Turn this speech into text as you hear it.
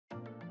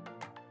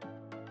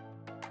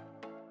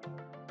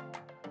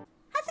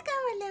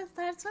my little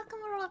stars,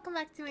 welcome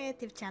back to my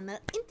YouTube channel.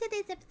 In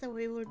today's episode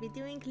we will be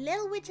doing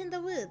Little Witch in the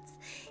Woods.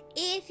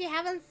 If you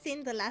haven't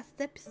seen the last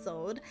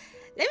episode,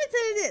 let me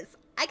tell you this.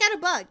 I got a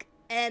bug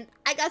and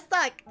I got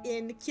stuck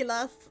in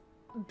Kila's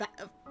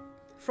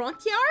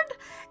front yard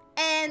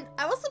and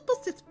I was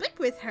supposed to speak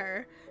with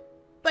her,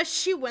 but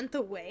she went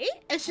away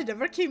and she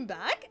never came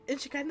back and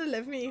she kind of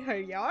left me in her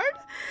yard.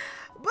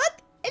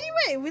 But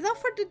anyway, without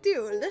further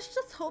ado, let's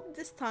just hope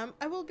this time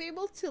I will be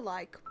able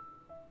to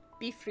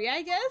be free,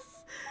 I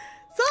guess.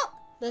 So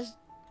let's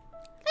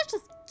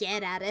just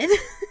get at it.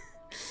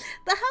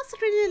 The house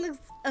really looks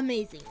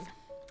amazing.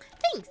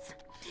 Thanks.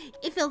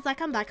 It feels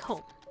like I'm back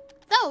home,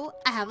 though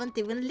I haven't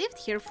even lived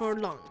here for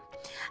long.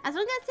 As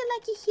long as you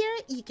like it here,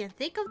 you can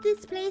think of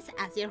this place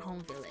as your home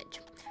village.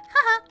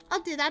 Haha,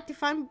 I'll do that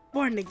if I'm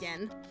born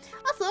again.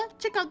 Also,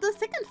 check out the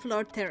second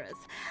floor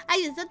terrace. I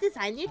used the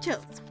design you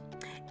chose.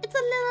 It's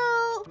a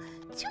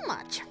little too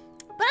much,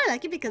 but I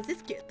like it because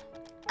it's cute.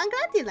 I'm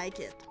glad you like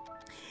it.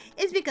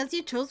 It's because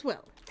you chose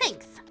well.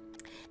 Thanks.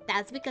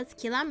 That's because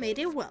Kila made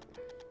it well.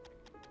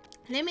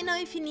 Let me know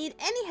if you need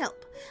any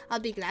help. I'll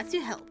be glad to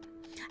help.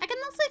 I can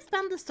also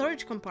expand the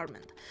storage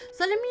compartment,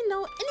 so let me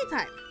know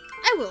anytime.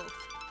 I will.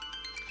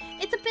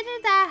 It's a pity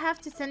that I have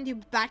to send you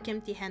back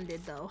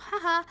empty-handed though.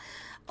 Haha.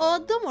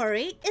 Oh, don't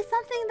worry. It's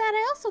something that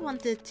I also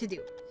wanted to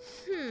do.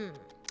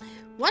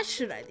 What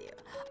should I do?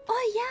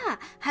 Oh yeah,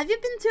 have you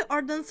been to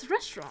Arden's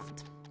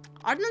restaurant?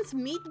 Arden's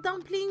meat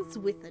dumplings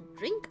with a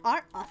drink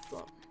are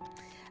awesome.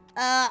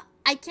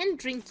 I can't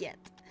drink yet.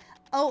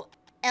 Oh,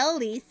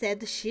 Ellie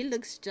said she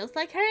looks just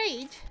like her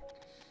age.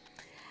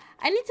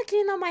 I need to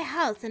clean up my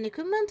house and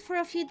equipment for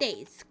a few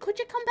days. Could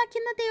you come back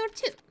in a day or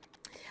two?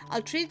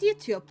 I'll treat you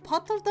to a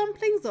pot of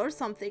dumplings or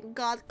something.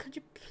 God, could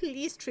you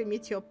please treat me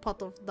to a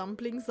pot of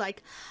dumplings?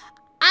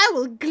 I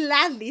will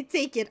gladly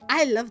take it.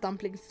 I love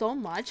dumplings so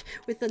much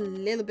with a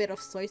little bit of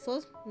soy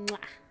sauce. Mwah.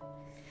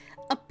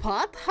 A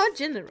pot? How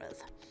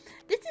generous.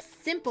 This is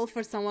simple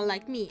for someone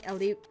like me,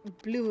 Ellie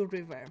Blue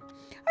River.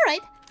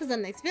 Alright, who's the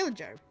next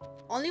villager?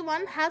 Only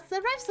one has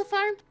arrived so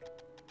far.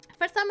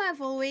 First time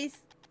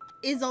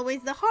is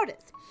always the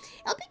hardest.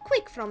 I'll be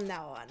quick from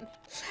now on.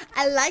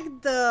 I like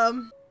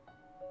the...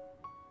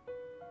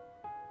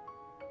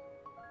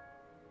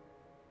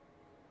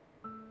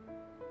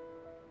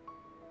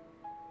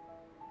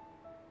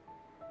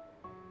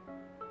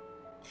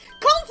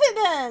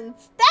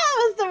 confidence! That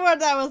was the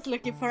word I was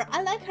looking for.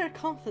 I like her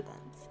confidence.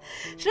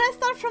 Should I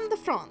start from the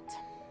front?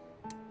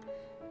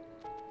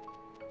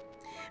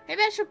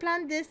 Maybe I should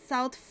plan this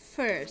out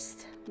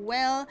first.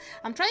 Well,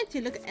 I'm trying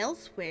to look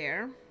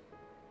elsewhere.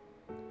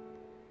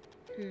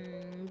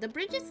 The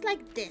bridge is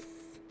like this.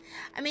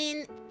 I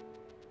mean,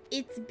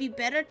 it'd be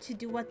better to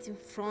do what's in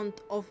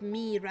front of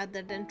me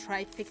rather than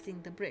try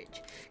fixing the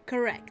bridge.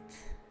 Correct.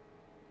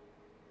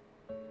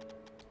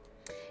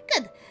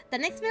 Good. The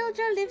next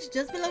villager lives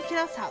just below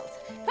Kira's house.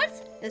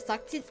 First, let's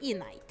talk to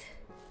Unite.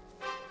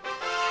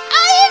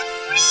 I am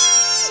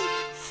free!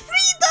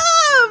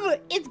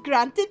 Freedom! It's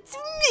granted to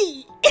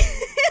me!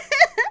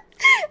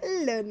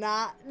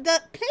 Luna,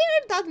 the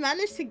player that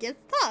managed to get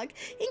stuck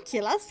in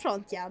Kila's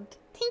front yard.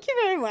 Thank you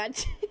very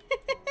much.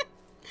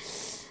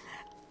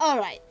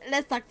 Alright,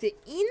 let's talk to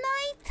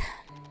Unite.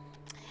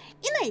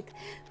 Unite,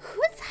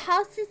 whose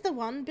house is the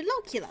one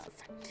below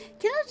Kila's?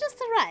 Kila just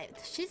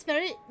arrived. She's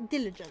very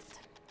diligent.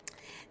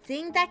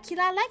 Seeing that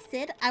Kila likes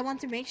it, I want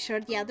to make sure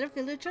the other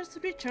villagers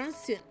return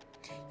soon.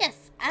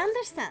 Yes, I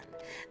understand.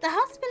 The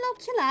house below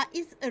Kila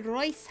is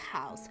Roy's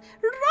house.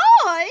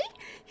 Roy!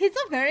 He's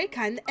a very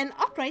kind and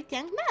upright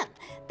young man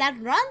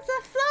that runs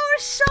a flower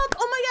shop.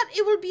 Oh my god,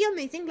 it will be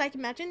amazing.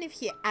 Imagine if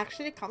he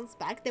actually comes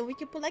back, then we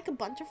can put a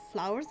bunch of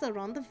flowers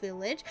around the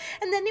village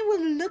and then it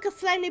will look a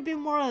slightly bit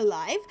more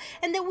alive.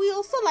 And then we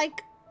also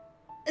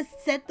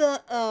set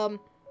the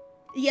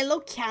yellow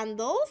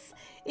candles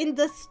in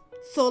the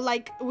so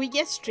we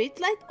get street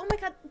light. Oh my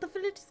god, the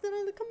village is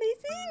gonna look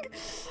amazing.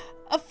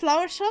 A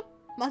flower shop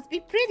must be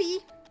pretty.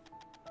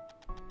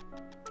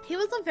 He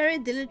was a very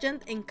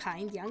diligent and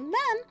kind young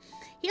man.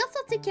 He also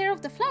took care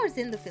of the flowers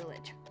in the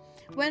village.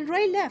 When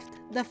Roy left,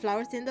 the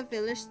flowers in the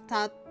village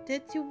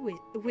started to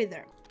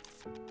wither.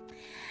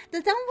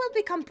 The town will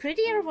become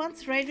prettier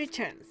once Roy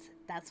returns.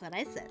 That's what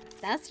I said.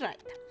 That's right.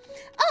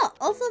 Oh,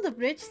 also the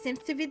bridge seems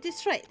to be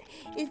destroyed.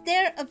 Is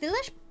there a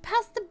village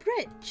past the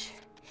bridge?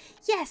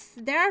 Yes,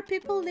 there are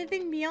people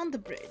living beyond the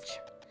bridge.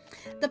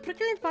 The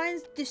prickly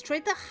vines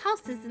destroyed the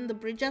houses in the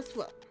bridge as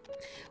well.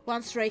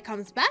 Once Roy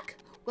comes back,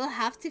 we'll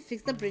have to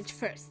fix the bridge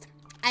first.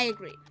 I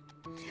agree.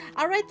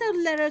 I'll write a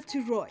letter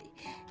to Roy.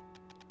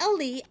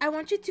 Ellie, I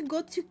want you to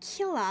go to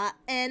Kila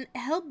and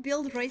help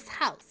build Roy's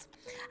house.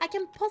 I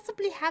can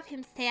possibly have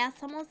him stay at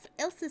someone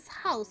else's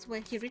house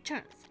when he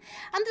returns.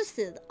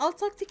 Understood. I'll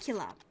talk to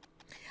Kila.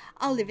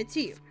 I'll leave it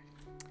to you.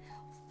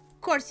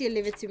 Of course you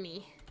leave it to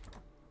me.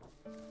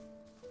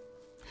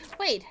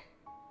 Wait.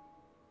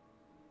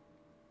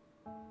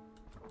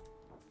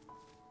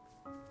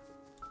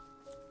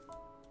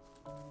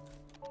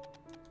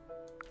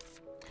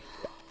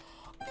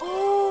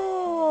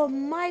 Oh,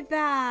 my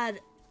bad.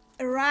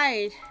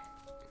 Right.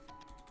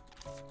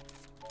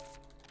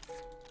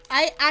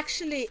 I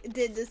actually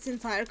did this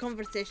entire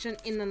conversation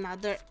in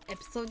another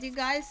episode, you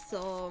guys,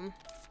 so...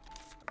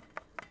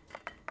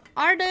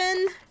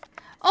 Arden!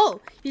 Oh,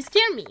 you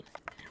scare me.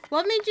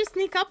 What made you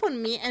sneak up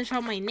on me and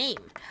shout my name?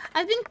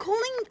 I've been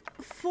calling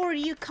for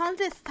you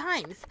countless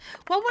times.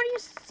 What were you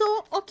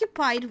so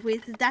occupied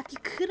with that you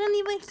couldn't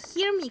even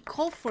hear me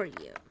call for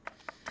you?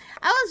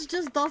 I was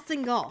just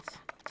dozing off.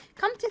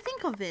 Come to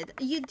think of it,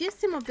 you do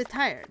seem a bit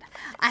tired.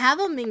 I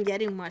haven't been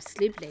getting much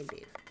sleep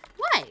lately.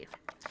 Why?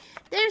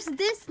 There's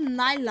this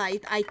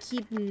nightlight I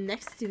keep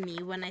next to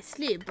me when I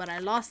sleep, but I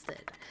lost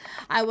it.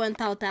 I went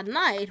out at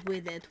night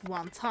with it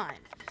one time,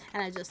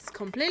 and I just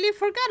completely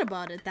forgot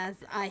about it as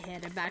I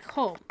headed back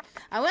home.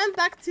 I went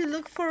back to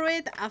look for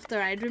it after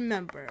I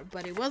remembered,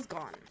 but it was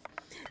gone.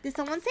 Did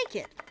someone take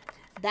it?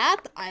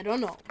 That I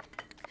don't know.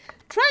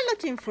 Try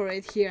looking for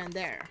it here and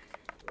there.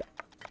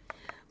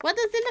 What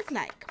does it look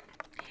like?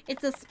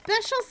 It's a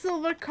special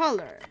silver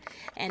color,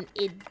 and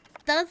it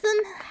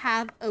doesn't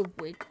have a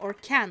wick or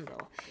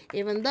candle,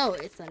 even though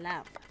it's a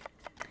lamp.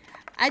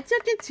 I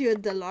took it to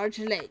the large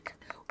lake,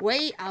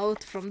 way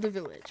out from the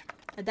village.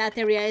 That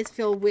area is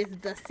filled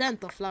with the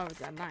scent of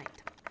flowers at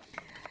night.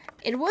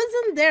 It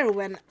wasn't there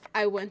when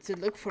I went to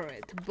look for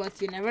it,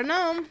 but you never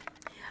know.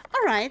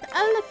 Alright,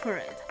 I'll look for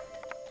it.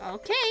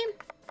 Okay.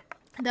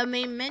 The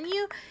main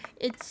menu,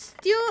 it's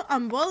still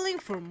unboiling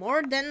for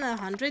more than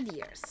 100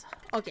 years.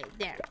 Okay,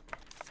 there.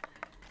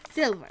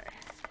 Silver.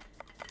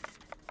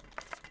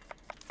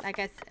 Like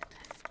I said.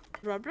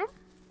 Rubber?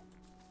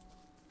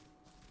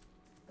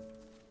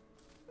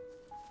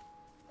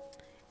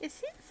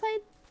 Is he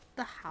inside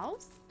the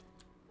house?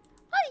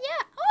 Oh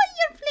yeah! Oh,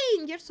 you're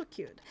playing! You're so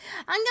cute.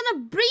 I'm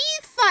gonna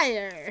breathe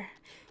fire!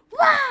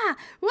 Wow!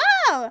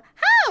 Wow!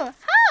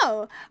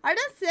 How?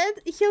 Arden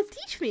said he'll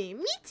teach me.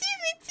 Me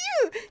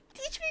too!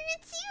 Teach me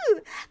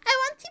too! I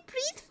want to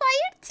breathe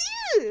fire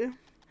too!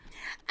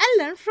 I'll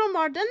learn from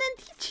Arden and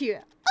teach you.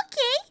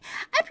 Okay!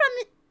 I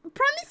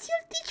promise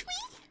you'll teach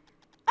me?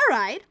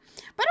 Alright.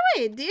 By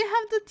the way, do you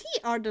have the tea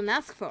Arden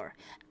asked for?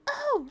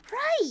 Oh,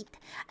 right!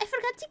 I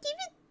forgot to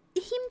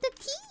give him the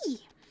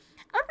tea.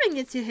 I'll bring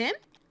it to him.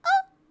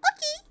 Oh,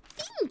 okay,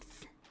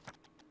 thanks.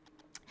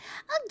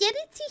 I'll get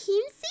it to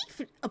him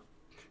safely.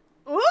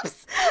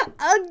 Oops!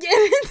 I'll get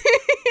it to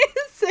him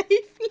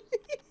safely.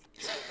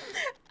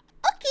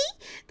 Okay,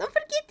 don't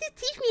forget to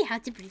teach me how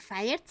to breathe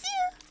fire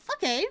too.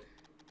 Okay.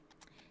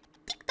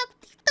 Tick-tock,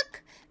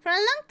 tick-tock. For a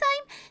long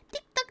time,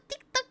 tick-tock,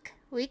 tick-tock.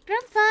 With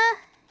Grandpa.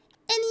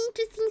 Any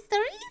interesting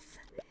stories?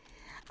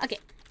 Okay,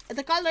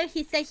 the color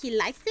he said he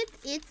likes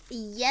it's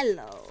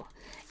yellow.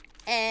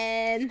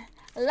 And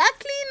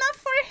luckily enough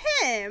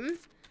for him,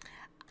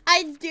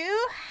 I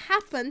do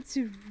happen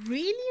to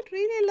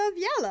really love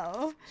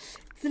yellow.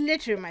 It's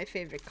literally my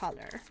favorite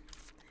color.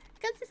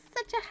 Because it's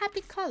such a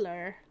happy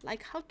color.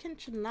 Like, how can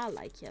you not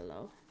like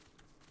yellow?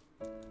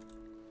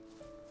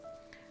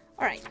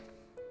 Alright.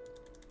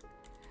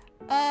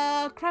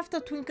 Craft a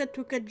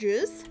Twinka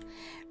juice.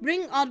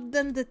 Bring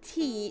Arden the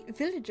tea.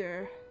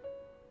 Villager.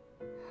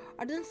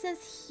 Arden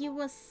says he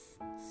was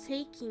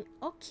taking...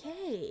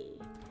 Okay.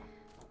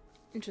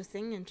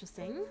 Interesting.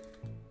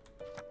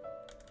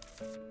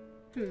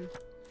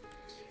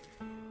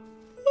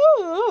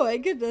 Oh my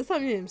goodness,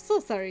 I'm so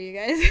sorry, you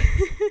guys.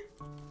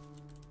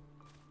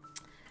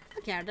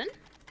 Okay, Arden.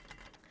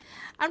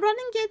 I'm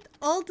running it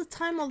all the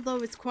time, although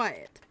it's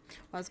quiet.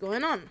 What's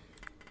going on?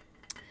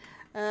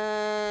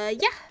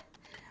 Yeah.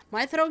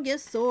 My throat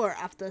gets sore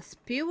after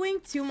spewing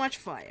too much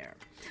fire.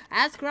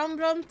 I asked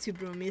Grumbrum to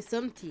brew me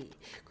some tea.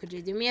 Could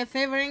you do me a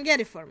favor and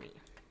get it for me?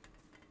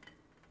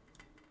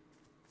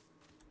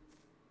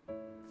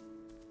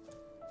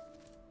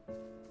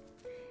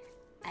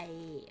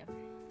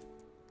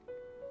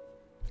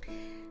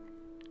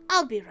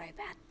 I'll be right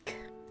back.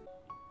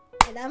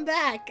 And I'm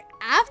back.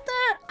 After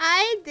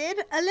I did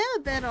a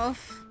little bit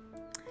of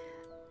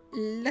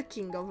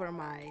looking over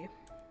my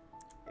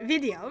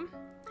video,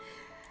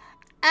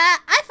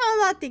 I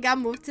found out they got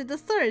moved to the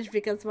storage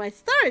because my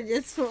storage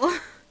is full.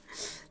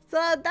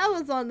 So that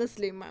was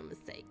honestly my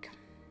mistake.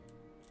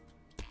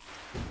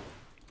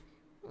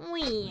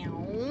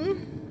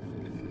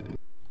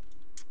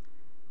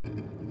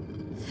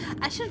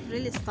 I should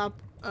really stop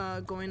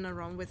going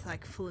around with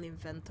like full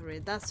inventory.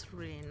 That's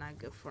really not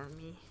good for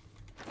me.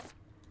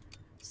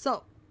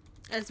 So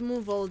let's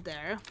move all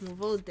there.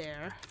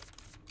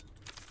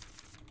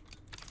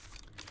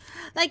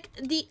 Like,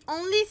 the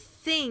only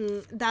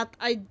thing that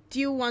I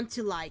do want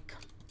to like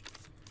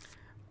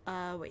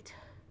wait,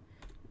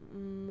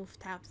 move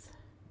tabs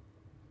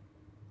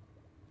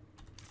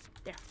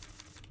there.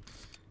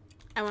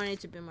 I want it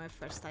to be my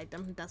first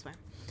item, that's fine.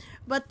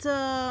 But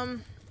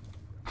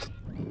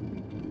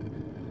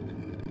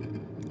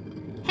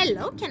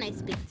hello, can I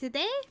speak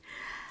today?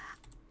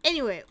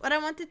 Anyway, what I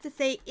wanted to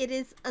say, it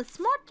is a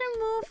smarter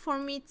move for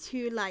me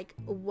to like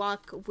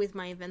walk with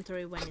my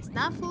inventory when it's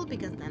not full,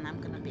 because then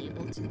I'm gonna be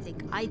able to take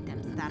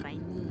items that I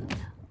need.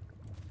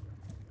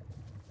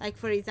 Like,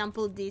 for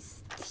example,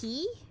 this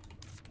tea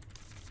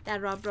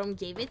that Robrom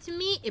gave it to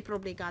me, it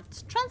probably got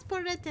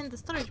transported in the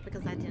storage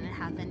because I didn't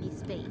have any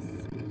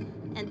space.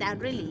 And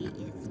that really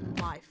is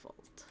my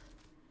fault.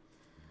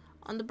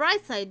 On the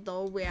bright side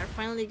though, we are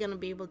finally gonna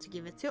be able to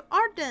give it to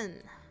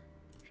Arden.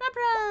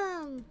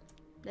 Rabram!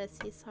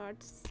 Bless his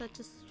heart.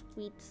 Such a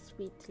sweet,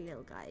 sweet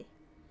little guy.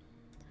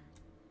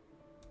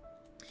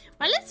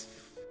 My last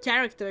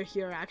character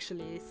here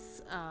actually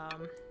is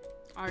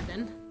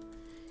Arden.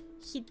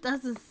 He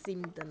doesn't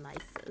seem the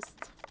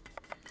nicest.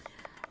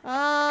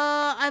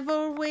 I've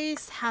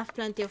always have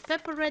plenty of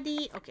pepper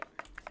ready. Okay.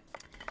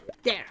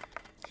 There.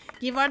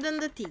 Give Arden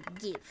the tea.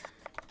 Give.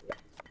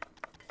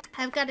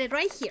 I've got it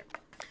right here.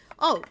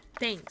 Oh,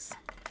 thanks.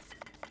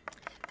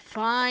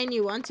 Fine,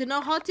 you want to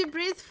know how to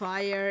breathe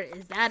fire,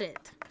 is that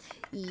it?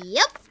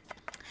 Yep.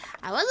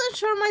 I wasn't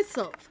sure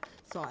myself,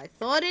 so I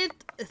thought it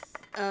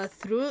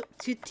through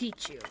to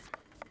teach you.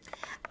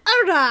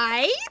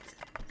 Alright.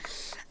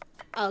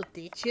 I'll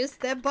teach you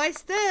step by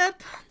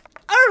step.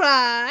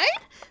 Alright.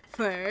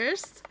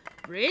 First,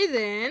 breathe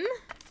in.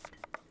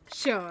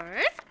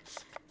 Short.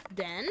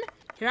 Then,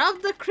 here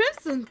out the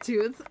crimson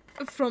tooth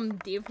from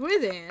deep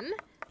within.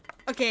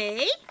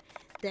 Okay.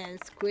 Then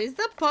squeeze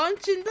the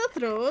punch in the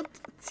throat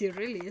to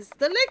release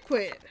the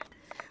liquid.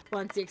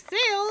 Once you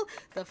exhale,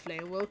 the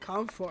flame will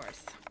come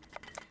forth.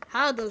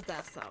 How does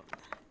that sound?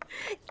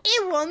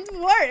 It won't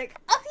work.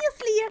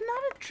 Obviously, you're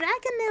not a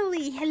dragon,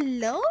 Ellie.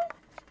 Hello,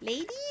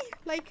 lady?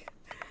 Like,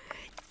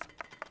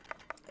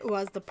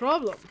 what's the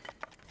problem?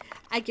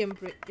 I can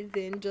breathe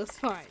in just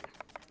fine.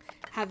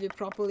 Have you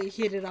properly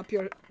heated up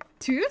your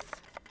tooth?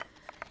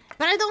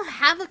 But I don't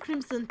have a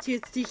crimson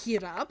tooth to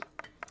heat up.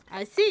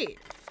 I see.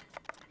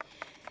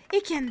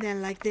 It can't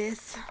end like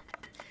this.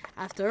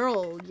 After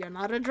all, you're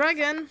not a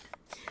dragon.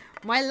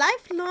 My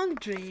lifelong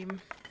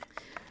dream.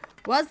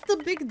 What's the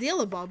big deal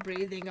about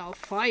breathing out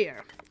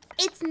fire?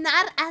 It's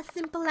not as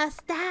simple as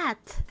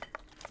that.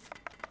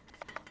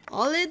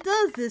 All it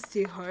does is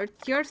to hurt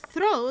your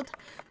throat.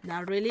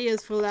 Not really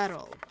useful at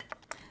all.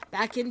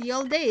 Back in the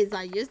old days,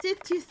 I used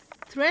it to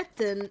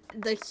threaten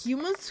the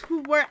humans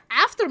who were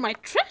after my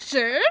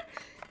treasure.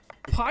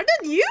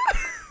 Pardon you?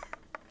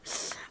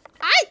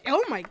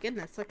 Oh my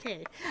goodness,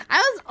 okay. I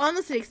was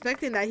honestly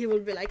expecting that he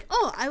would be like,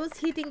 oh, I was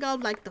heating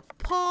up like the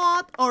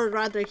pot, or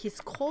rather his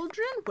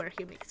cauldron where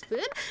he makes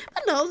food.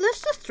 But no,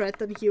 let's just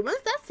threaten humans.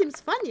 That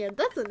seems funnier,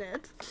 doesn't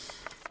it?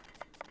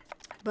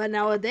 But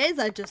nowadays,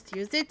 I just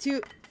use it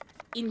to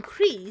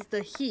increase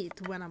the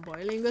heat when I'm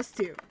boiling a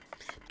stew.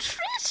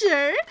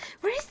 Treasure?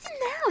 Where is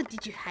it now?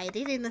 Did you hide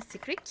it in a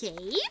secret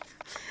cave?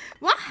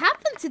 What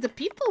happened to the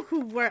people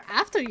who were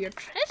after your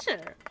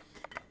treasure?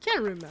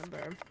 Can't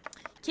remember.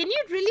 Can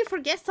you really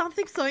forget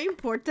something so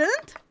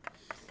important?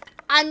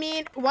 I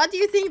mean, what do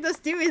you think the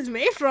stew is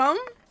made from?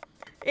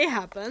 It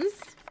happens.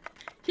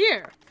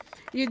 Here,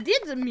 you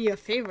did me a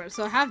favor,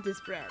 so have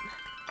this bread.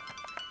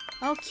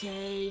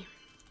 Okay.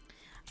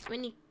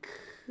 When you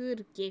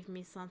could give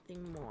me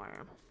something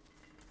more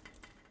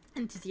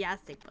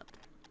enthusiastic, but...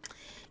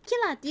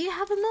 Killa, do you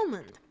have a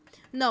moment?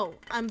 No,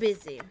 I'm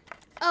busy.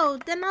 Oh,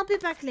 then I'll be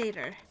back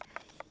later.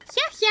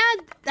 Yeah,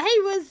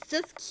 I was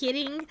just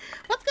kidding.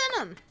 What's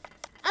going on?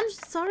 I'm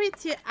sorry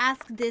to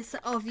ask this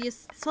of you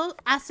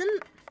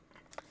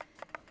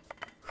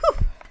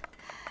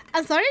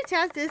I'm sorry to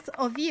ask this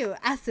of you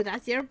as soon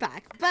as you're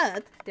back,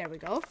 but there we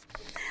go.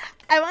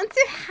 I want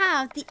to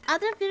have the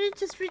other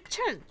villagers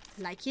return,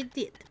 like you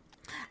did.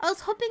 I was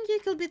hoping you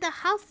could be the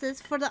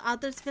houses for the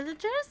other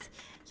villagers.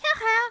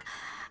 Yeah,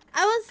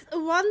 I was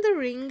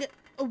wondering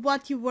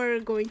what you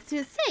were going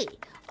to say.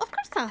 Of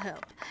course I'll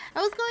help.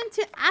 I was going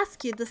to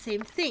ask you the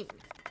same thing.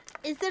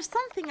 Is there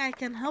something I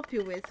can help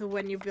you with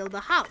when you build a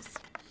house?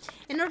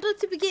 In order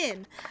to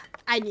begin,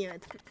 I knew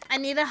it. I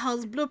need a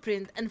house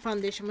blueprint and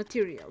foundation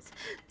materials.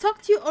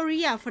 Talk to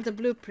Oria for the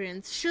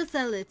blueprints. She'll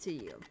sell it to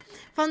you.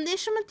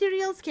 Foundation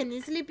materials can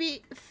easily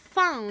be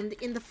found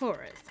in the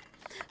forest.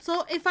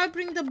 So if I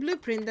bring the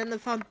blueprint and the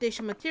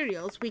foundation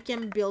materials, we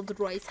can build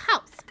Roy's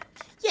house.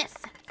 Yes,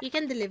 you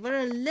can deliver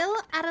a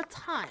little at a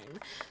time.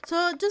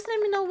 So just let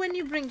me know when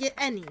you bring it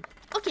any.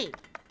 Okay.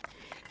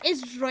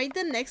 Is Roy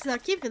the next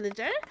lucky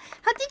villager?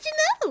 How did you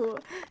know?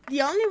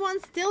 The only one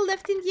still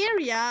left in the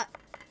area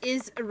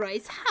is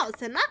Roy's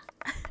house, and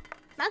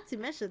not to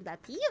mention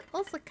that he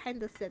also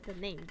kind of said the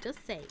name,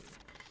 just saying.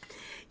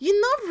 You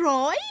know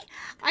Roy?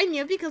 I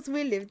knew because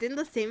we lived in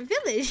the same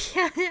village.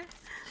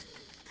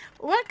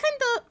 What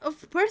kind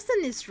of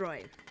person is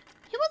Roy?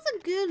 He was a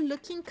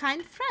good-looking,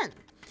 kind friend.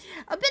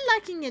 A bit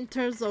lacking in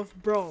terms of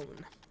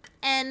brawn.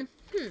 And,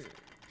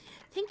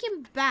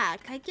 thinking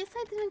back, I guess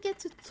I didn't get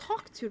to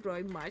talk to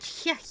Roy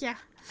much. Yeah.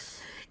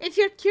 If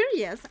you're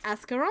curious,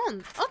 ask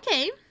around.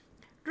 Okay.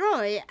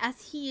 Roy,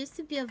 as he used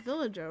to be a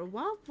villager,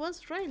 what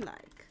was Roy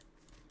like?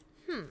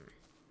 I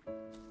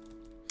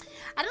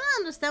don't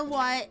understand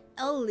why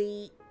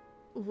Ellie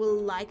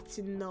would like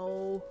to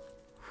know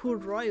who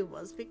Roy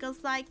was.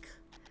 Because, like,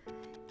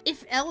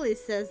 if Ellie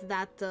says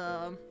that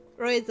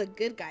Roy is a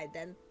good guy,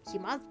 then he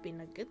must have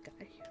been a good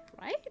guy,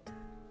 right?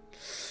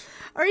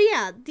 Or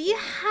yeah, do you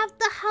have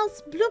the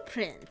house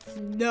blueprint?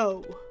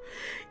 No.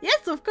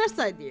 Yes, of course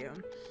I do.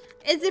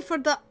 Is it for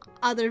the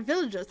other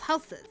villagers'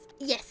 houses?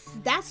 Yes,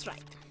 that's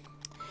right.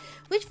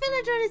 Which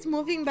villager is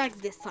moving back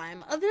this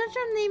time? A villager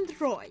named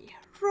Roy.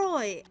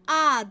 Roy,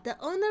 the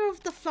owner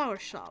of the flower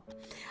shop.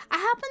 I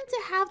happen to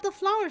have the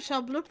flower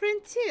shop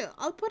blueprint too.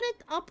 I'll put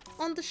it up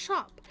on the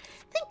shop.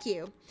 Thank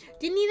you.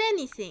 Do you need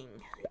anything?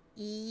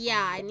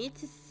 Yeah, I need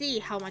to see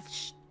how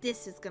much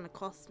this is gonna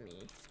cost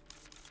me.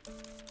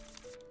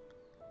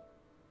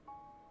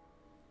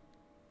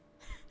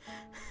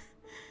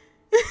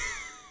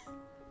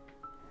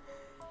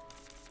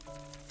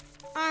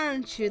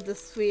 Aren't you the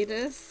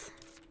sweetest?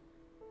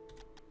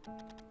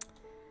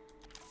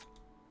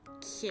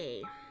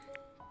 Okay.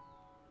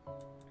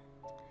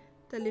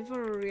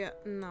 Deliver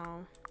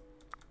no.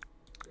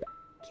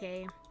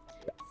 Okay.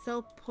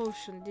 Sell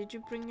potion. Did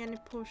you bring any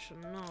potion?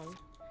 No.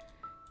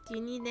 Do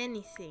you need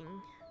anything?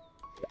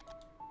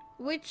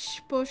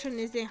 Which potion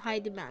is in high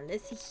demand?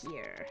 Let's see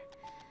here.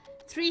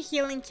 3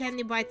 healing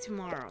candy by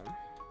tomorrow.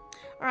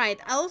 Alright,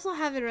 I also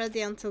have it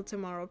ready until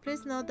tomorrow.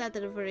 Please note that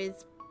delivery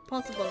is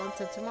possible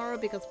until tomorrow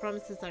because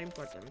promises are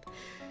important.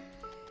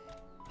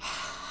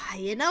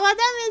 You know what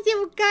that means,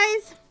 you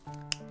guys?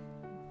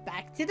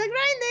 Back to the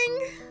grinding!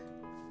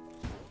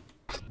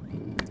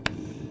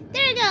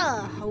 There we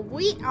go!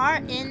 We are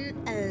in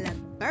a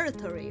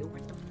laboratory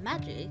where the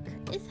magic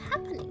is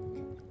happening.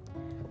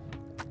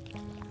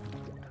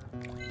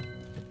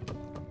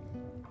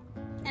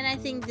 And I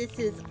think this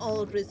is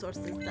all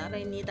resources that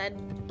I need. I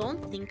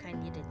don't think I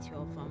needed 2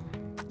 of them.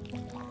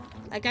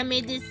 Like, I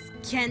made this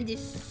candy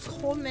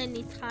so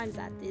many times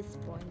at this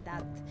point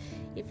that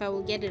if I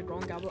will get it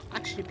wrong, I will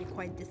actually be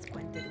quite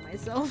disappointed in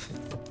myself.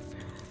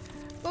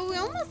 But we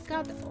almost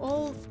got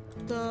all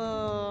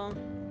the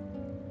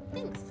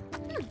things.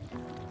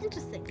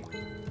 Interesting.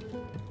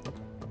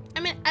 I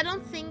mean, I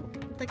don't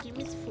think the game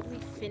is fully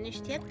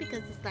finished yet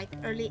because it's like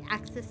early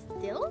access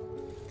still.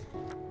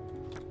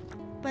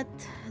 But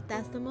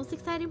that's the most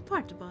exciting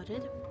part about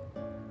it.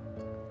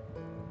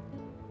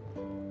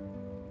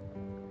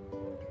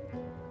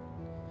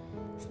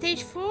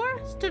 Stage 4,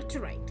 start to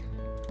right.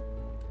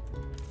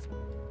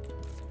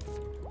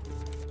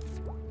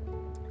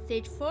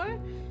 Stage 4,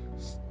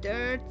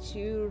 start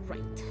to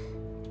right.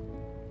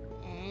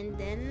 And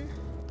then...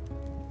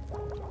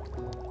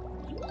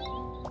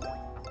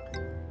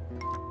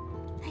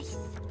 Nice.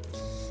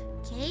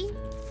 Okay.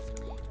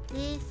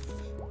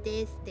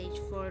 This stage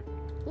 4.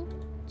 Oh,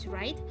 to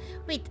right.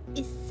 Wait,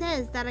 it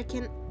says that I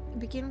can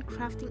begin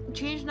crafting.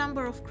 Change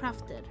number of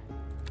crafted.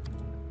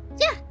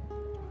 Yeah!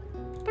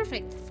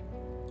 Perfect.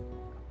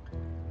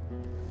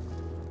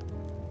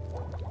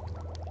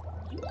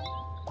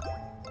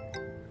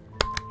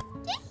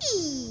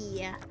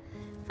 Yay!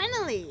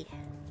 Finally!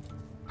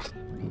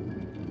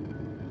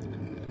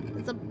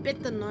 It's a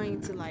bit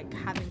annoying to like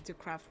having to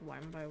craft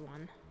one by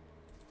one.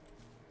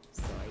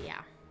 So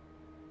yeah.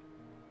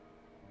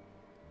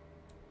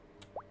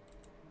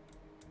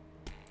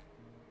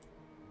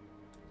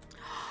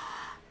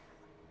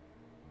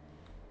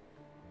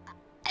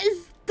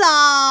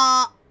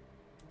 Stop!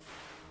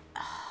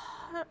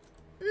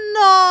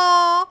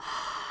 No!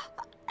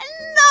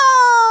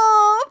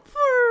 No!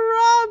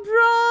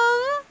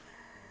 Problem!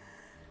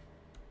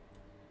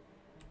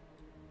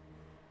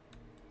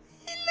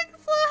 He looks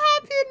so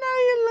happy now,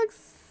 he looks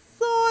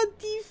so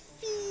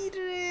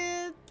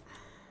defeated.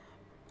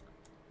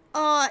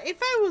 If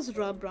I was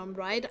Robram,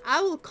 right,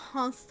 I will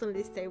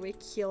constantly stay with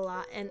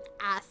Killa and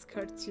ask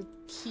her to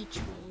teach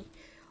me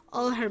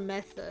all her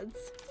methods.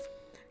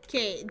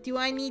 Okay, do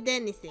I need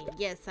anything?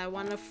 Yes, I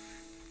want to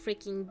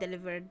freaking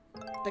deliver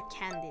the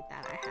candy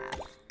that I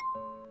have.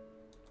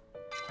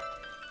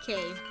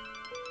 Okay.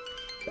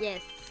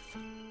 Yes.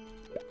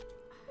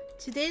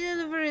 Today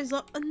delivery is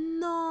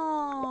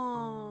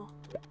no.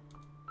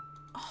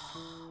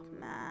 Oh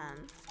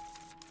man.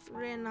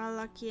 Really not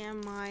lucky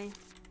am I.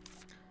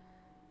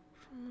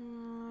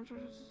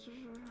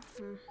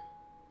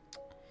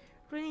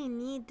 Really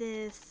need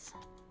this.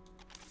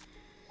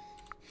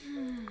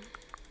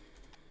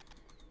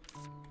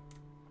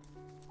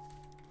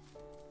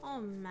 Oh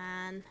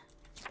man,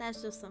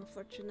 that's just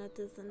unfortunate,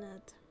 isn't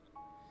it?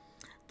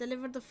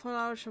 Deliver the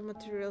flower shop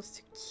materials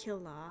to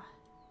Killa.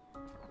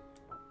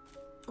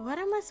 What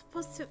am I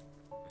supposed to...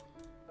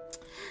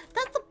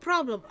 That's the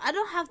problem. I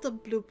don't have the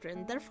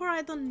blueprint, therefore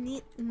I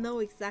don't know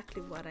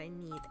exactly what I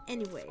need.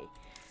 Anyway,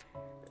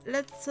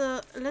 let's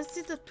do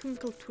the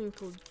Twinkle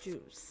Twinkle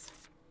juice.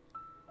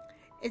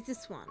 It's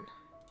this one.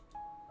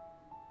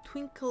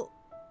 Twinkle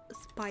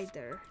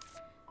spider.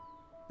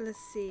 Let's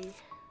see.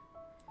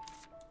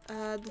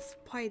 The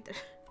spider.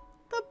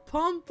 The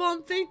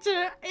pom-pom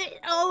picture, it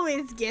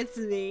always gets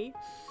me.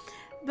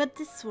 But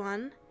this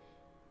one,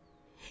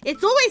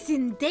 it's always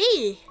in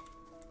day.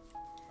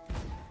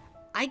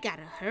 I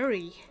gotta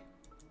hurry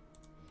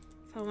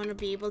if I want to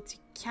be able to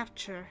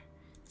capture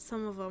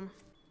some of them.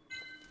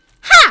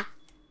 Ha!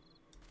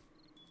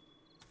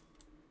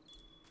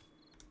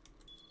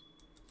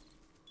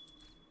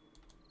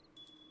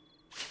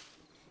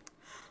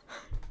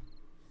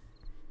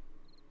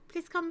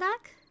 Please come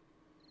back.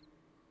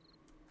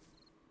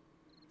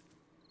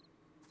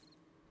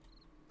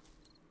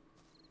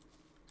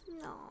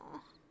 No.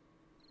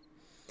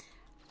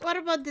 What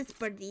about these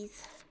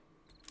birdies?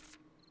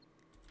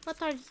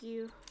 What are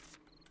you?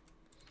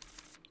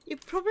 You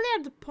probably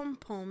are the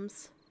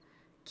pom-poms.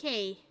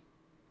 Okay.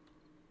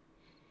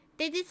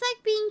 They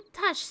dislike being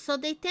touched, so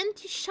they tend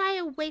to shy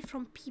away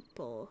from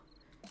people.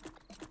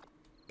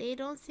 They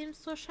don't seem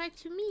so shy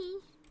to me.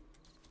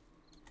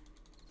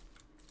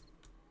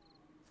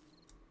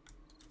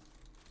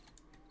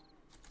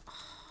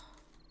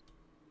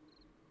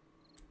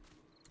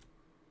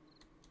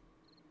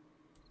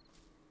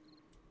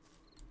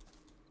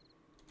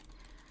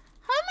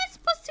 How am I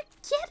supposed to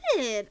get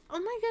it? Oh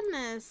my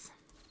goodness.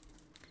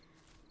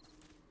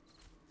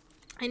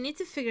 I need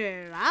to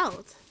figure it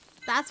out.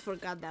 That's for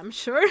goddamn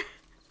sure.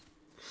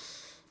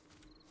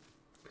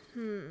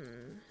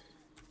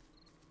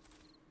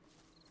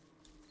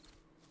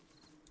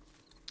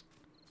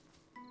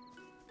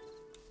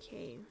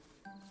 Okay.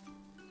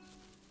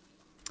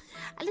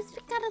 At least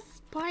we got a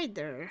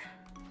spider.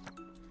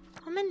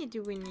 How many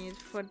do we need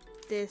for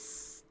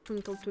this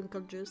twinkle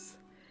twinkle juice?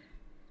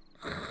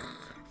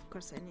 Of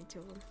course I need 2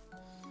 of them.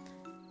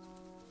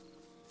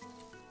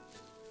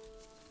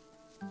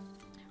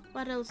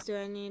 What else do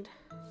I need?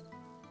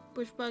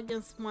 Bushbug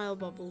and smile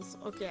bubbles.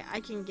 Okay, I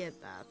can get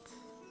that.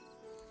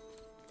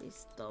 At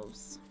least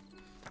those.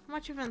 How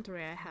much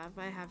inventory I have?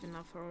 I have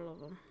enough for all of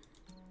them.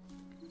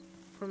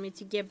 For me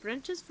to get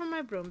branches for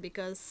my broom,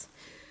 because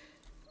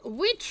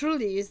we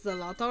truly used a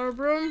lot our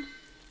broom.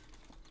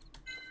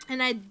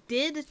 And I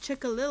did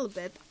check a little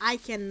bit. I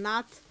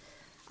cannot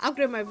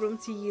upgrade my broom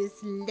to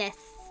use less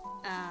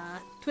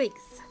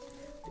twigs,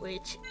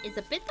 which is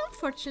a bit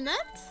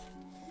unfortunate.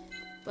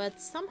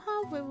 But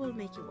somehow we will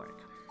make it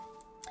work.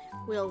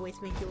 We always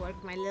make it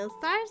work, my little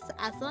stars.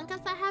 As long as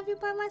I have you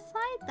by my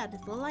side, that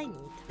is all I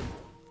need.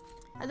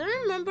 I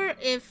don't remember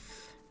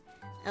if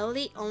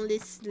Ellie only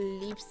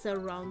sleeps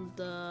around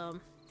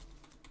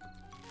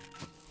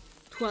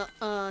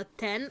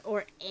 10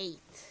 or 8. I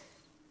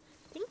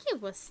think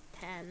it was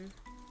 10.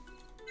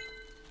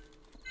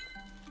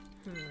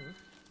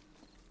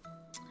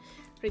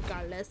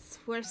 Regardless,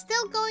 we're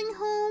still going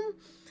home.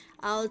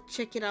 I'll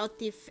check it out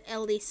if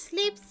Ellie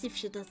sleeps. If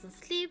she doesn't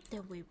sleep,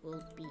 then we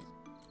will be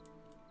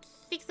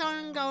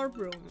fixing our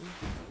broom.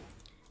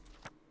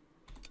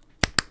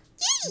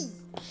 Yay!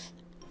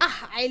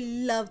 Ah, I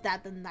love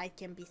that the night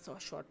can be so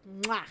short.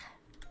 Mwah!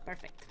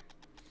 Perfect.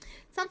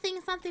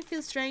 Something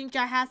feels strange.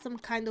 I had some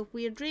kind of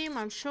weird dream.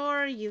 I'm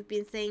sure you've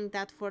been saying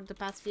that for the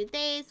past few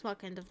days. What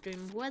kind of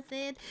dream was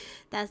it?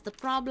 That's the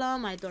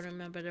problem. I don't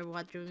remember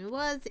what dream it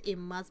was. It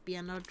must be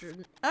an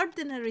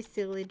ordinary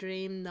silly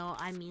dream. No,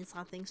 I mean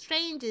something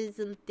strange,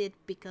 isn't it?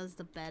 Because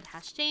the bed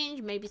has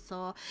changed. Maybe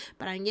so.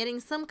 But I'm getting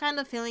some kind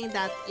of feeling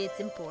that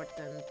it's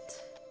important.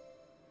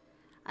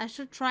 I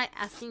should try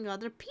asking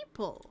other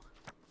people.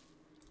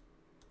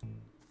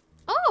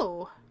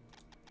 Oh!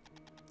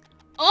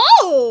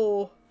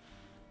 Oh!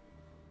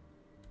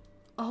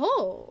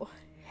 Oh,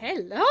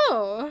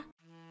 hello.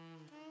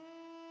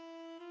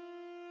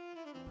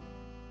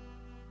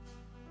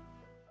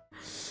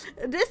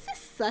 This is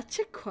such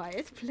a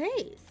quiet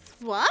place.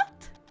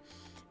 What?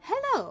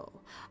 Hello.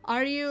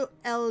 Are you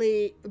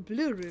Ellie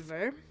Blue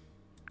River?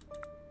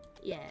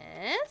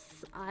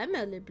 Yes, I'm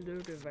Ellie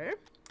Blue River.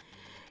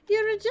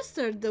 You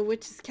registered the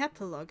witch's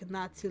catalog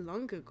not too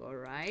long ago,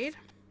 right?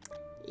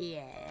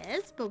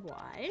 Yes, but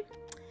why?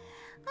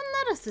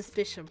 I'm not a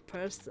suspicious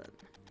person.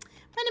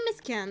 My name is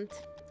Kent.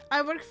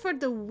 I work for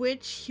the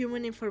Witch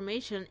Human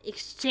Information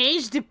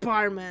Exchange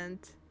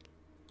Department.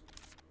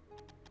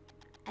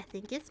 I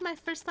think it's my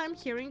first time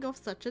hearing of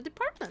such a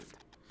department.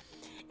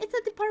 It's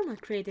a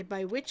department created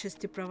by witches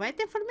to provide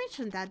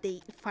information that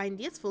they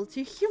find useful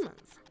to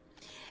humans.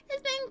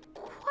 It's been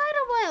quite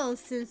a while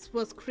since it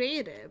was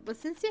created, but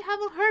since you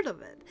haven't heard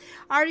of it,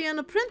 are you an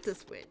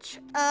apprentice witch?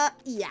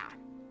 Yeah.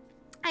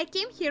 I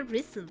came here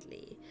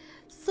recently.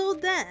 So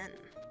then,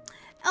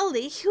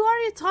 Ellie, who are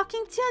you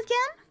talking to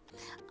again?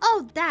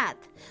 Oh, that.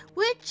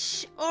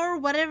 Witch or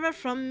whatever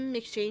from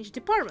Exchange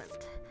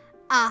Department.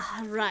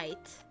 Ah,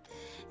 right.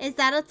 Is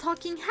that a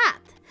talking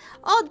hat?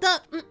 Oh,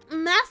 the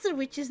Master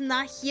Witch is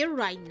not here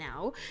right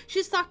now.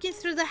 She's talking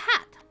through the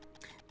hat.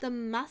 The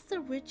Master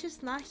Witch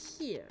is not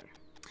here.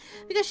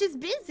 Because she's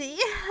busy.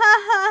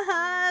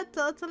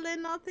 Totally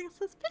nothing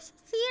suspicious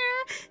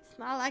here. It's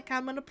not like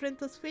I'm an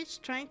apprentice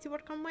witch trying to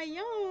work on my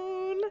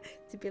own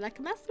to be like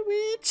a Master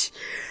Witch.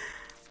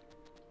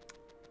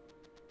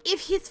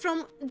 If he's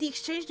from the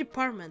exchange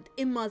department,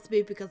 it must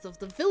be because of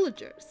the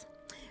villagers.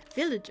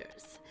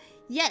 Villagers.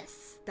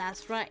 Yes,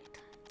 that's right.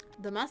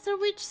 The Master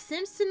Witch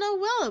seems to know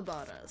well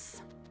about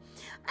us.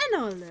 I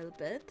know a little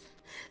bit.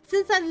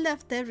 Since I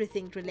left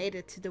everything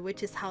related to the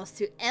witch's house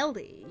to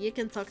Ellie, you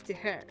can talk to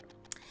her.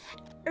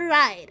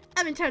 Right,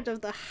 I'm in charge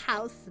of the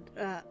house,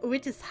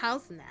 witch's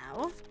house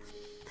now.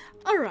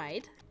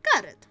 Alright,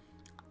 got it.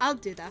 I'll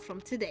do that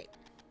from today.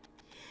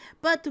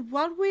 But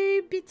what will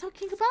we be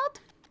talking about?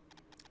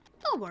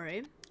 Don't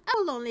worry, I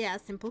will only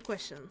ask simple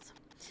questions.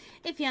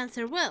 If you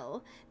answer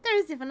well, there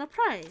is even a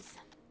prize.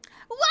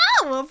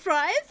 Wow, a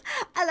prize!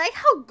 I like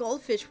how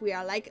goldfish we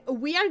are. Like,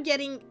 we are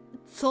getting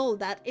soul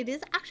that it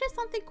is actually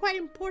something quite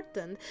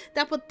important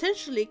that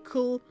potentially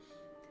could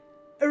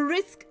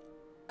risk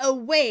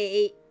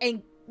away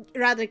and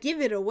rather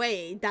give it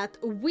away that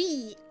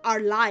we are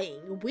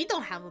lying. We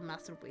don't have a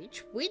master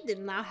witch. We did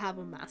not have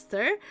a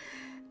master.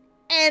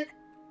 And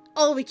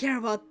all we care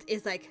about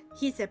is like,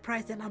 he said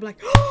prize, and I'm like,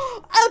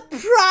 oh, a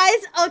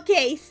prize?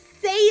 Okay,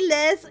 say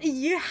less.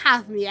 You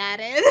have me at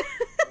it.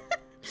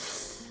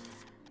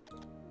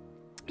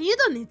 You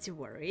don't need to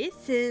worry,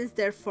 since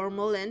they're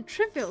formal and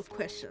trivial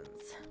questions.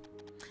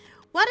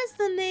 What is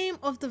the name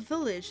of the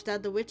village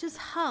that the witch's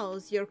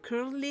house you're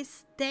currently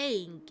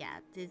staying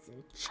at is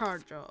in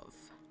charge of?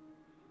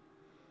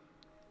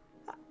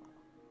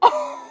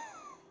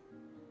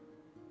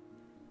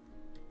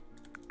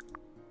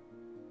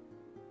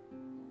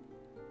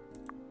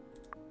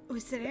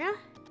 Wisteria?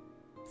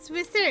 It's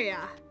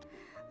Wisteria.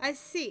 I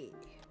see.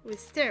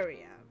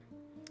 Wisteria.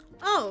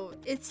 Oh,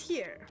 it's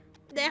here.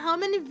 Then how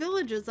many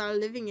villagers are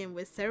living in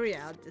Wisteria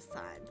at this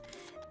time?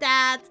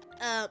 That,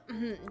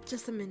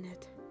 just a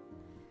minute.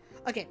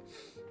 Okay,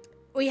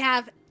 we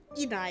have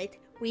Enite,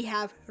 we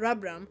have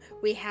Rubram,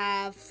 we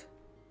have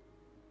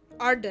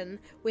Arden,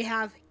 we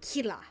have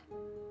Kila.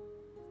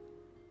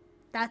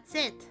 That's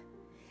it.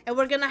 And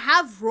we're gonna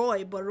have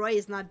Roy, but Roy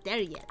is not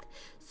there yet.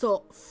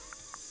 So,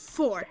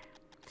 4.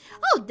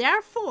 Oh, there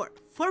are 4.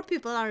 4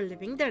 people are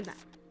living there now.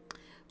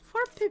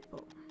 4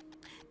 people.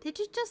 Did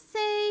you just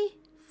say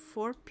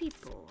 4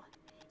 people?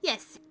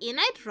 Yes,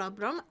 Enite,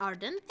 Rubram,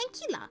 Arden, and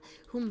Kila,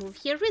 who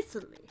moved here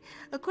recently.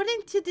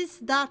 According to this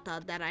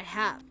data that I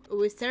have,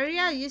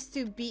 Wisteria used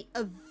to be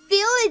a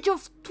village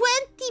of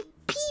 20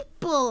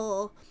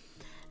 people.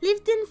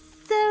 Lived in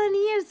 7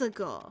 years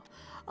ago.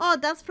 Oh,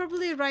 that's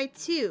probably right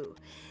too.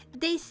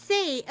 They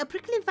say a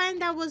prickly vine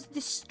that was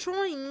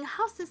destroying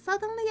houses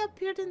suddenly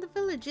appeared in the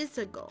village years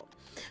ago.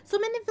 So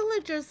many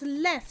villagers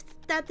left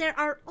that there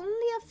are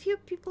only a few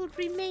people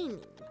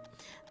remaining.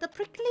 The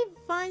prickly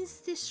vines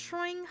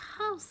destroying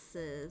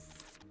houses.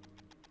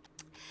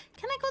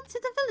 Can I go to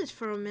the village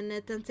for a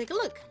minute and take a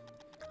look?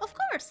 Of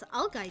course,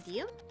 I'll guide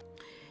you.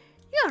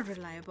 You are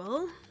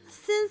reliable.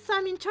 Since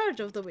I'm in charge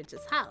of the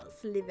witch's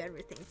house, leave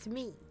everything to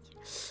me.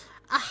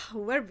 Ah,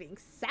 we're being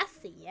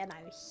sassy and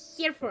I'm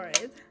here for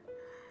it.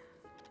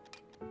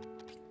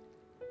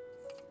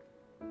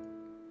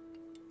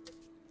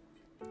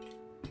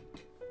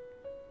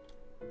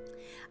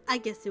 I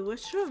guess it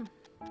was true.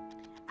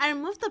 I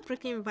removed the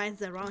prickly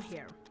vines around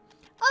here.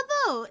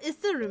 Although it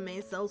still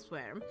remains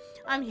elsewhere,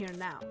 I'm here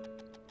now.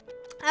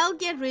 I'll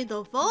get rid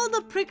of all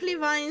the prickly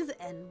vines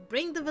and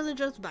bring the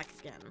villagers back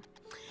again.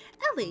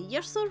 Ellie,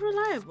 you're so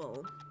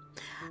reliable.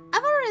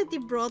 I've already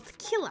brought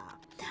Kila.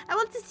 I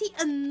want to see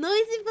a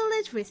noisy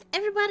village with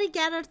everybody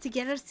gathered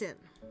together soon.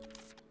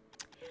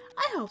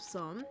 I hope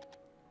so.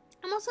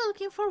 I'm also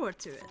looking forward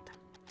to it.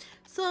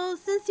 So,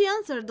 since you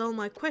answered all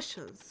my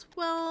questions,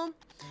 well,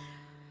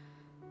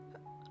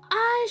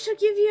 I should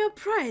give you a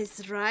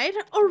prize, right?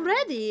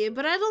 Already,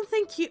 but I don't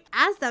think you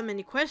asked that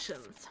many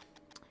questions.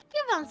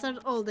 You've answered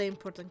all the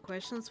important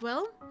questions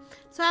well.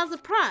 So as a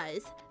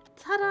prize,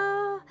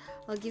 ta-da!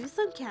 I'll give you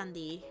some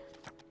candy.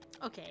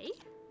 Okay.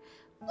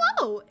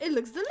 Wow, it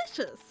looks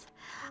delicious.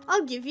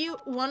 I'll give you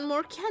one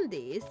more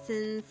candy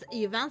since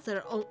you've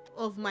answered all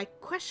of my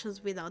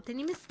questions without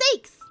any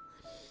mistakes.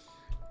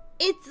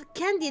 It's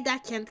candy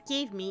that Kent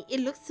gave me. It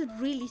looks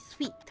really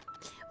sweet.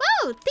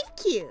 Wow,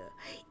 thank you.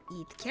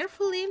 Eat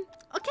carefully.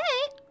 Okay,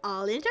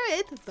 I'll enjoy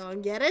it.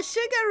 Don't get a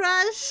sugar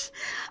rush.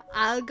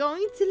 I'm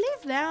going to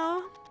leave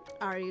now.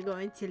 Are you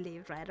going to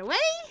leave right away?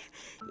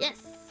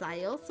 Yes,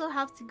 I also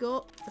have to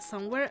go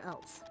somewhere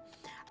else.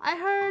 I've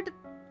heard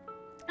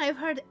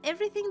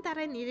everything that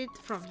I needed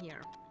from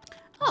here.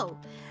 Oh,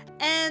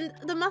 and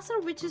the Master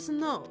Witch's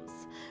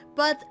knows.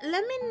 But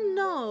let me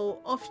know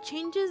of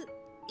changes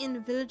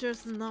in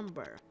villagers'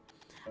 number.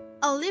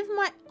 I'll leave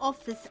my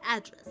office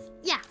address.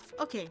 Yeah,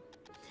 okay.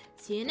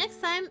 See you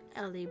next time,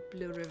 Ellie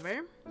Blue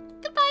River.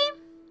 Goodbye.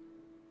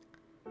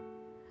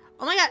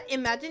 Oh my god,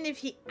 imagine if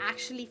he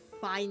actually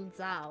finds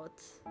out.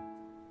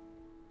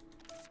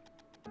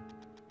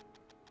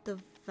 The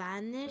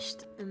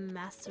vanished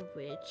Master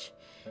Witch,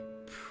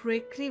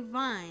 prickly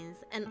vines,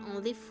 and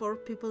only 4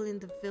 people in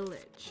the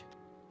village.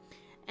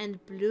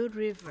 And Blue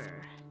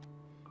River.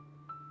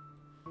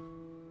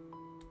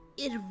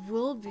 It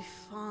will be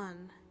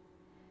fun.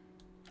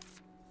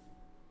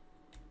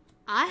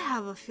 I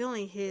have a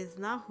feeling he is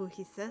not who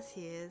he says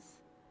he is.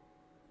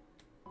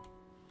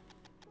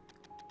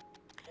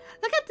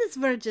 Look at this,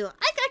 Virgil.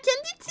 I got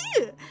candy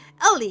too.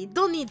 Ellie,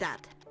 don't need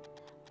that.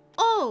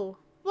 Oh,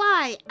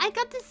 why? I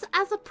got this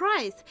as a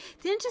prize.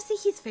 Didn't you see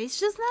his face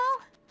just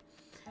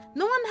now?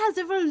 No one has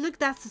ever looked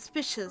that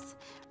suspicious.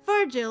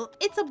 Virgil,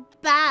 it's a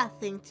bad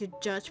thing to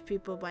judge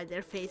people by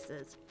their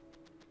faces.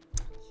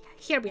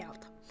 Hear me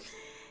out.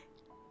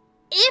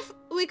 If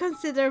we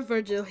consider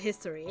Virgil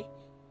history,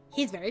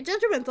 he's very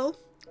judgmental,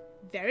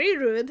 very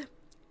rude,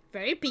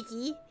 very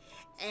picky,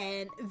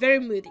 and very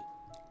moody.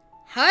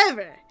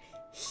 However,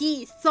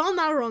 he saw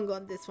not wrong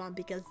on this one,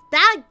 because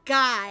that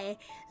guy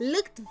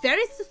looked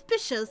very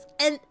suspicious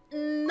and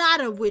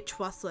not a witch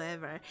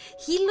whatsoever.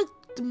 He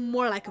looked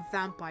more like a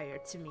vampire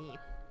to me.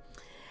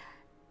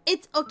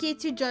 It's okay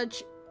to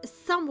judge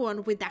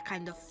someone with that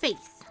kind of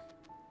face.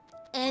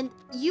 And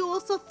you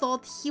also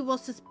thought he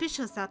was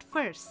suspicious at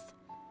first.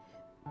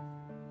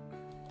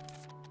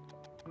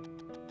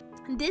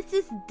 This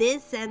is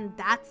this and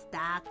that's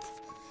that.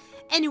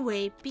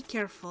 Anyway, be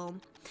careful.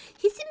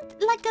 He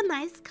seemed like a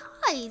nice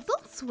guy.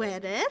 Don't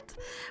sweat it.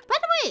 By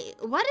the way,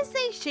 what is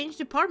the exchange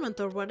department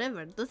or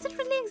whatever? Does it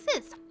really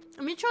exist?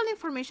 A mutual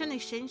information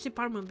exchange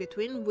department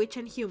between witch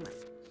and human.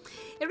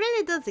 It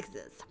really does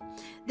exist.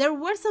 There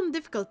were some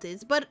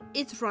difficulties, but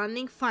it's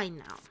running fine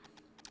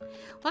now.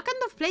 What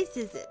kind of place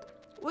is it?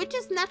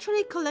 Witches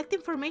naturally collect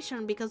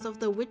information because of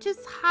the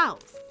witch's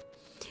house.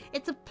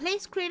 It's a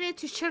place created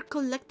to share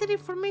collected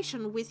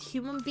information with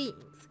human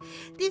beings.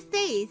 These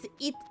days,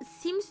 it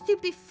seems to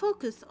be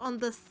focused on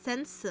the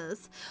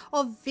census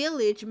of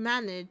village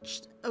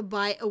managed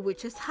by a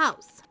witch's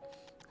house.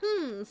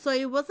 So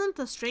it wasn't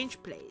a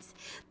strange place.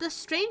 The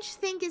strange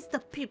thing is the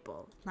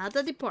people, not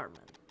the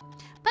department.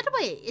 By the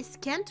way, is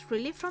Kent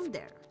really from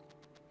there?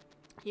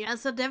 You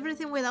answered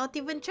everything without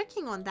even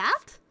checking on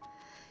that?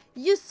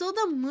 You saw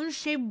the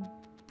moon-shaped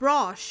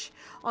brush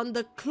on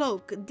the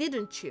cloak,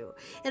 didn't you?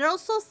 It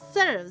also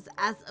serves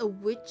as a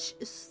witch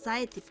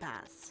society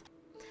pass.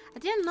 I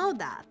didn't know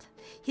that.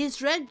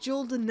 His red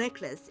jeweled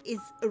necklace is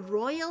a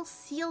royal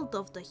seal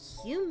of the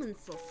human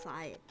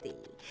society.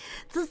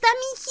 Does that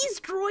mean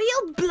he's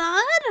royal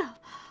blood?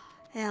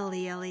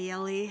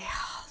 Ellie.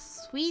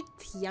 Sweet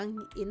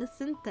young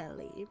innocent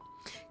Ellie.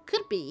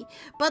 Could be,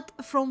 but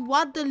from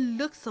what the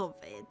looks of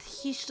it,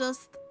 he's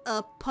just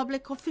a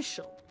public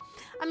official.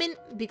 I mean,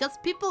 because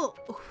people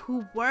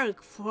who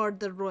work for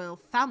the royal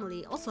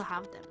family also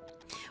have them.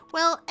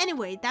 Well,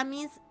 anyway, that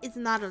means it's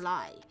not a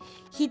lie.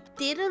 He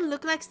didn't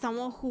look like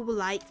someone who would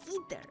lie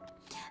either.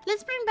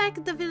 Let's bring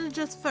back the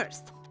villagers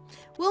first.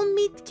 We'll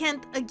meet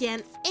Kent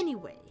again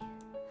anyway.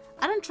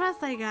 I don't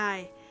trust that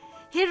guy.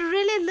 He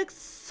really looks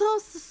so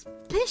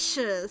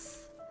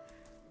suspicious.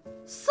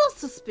 So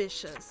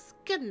suspicious.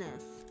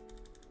 Goodness.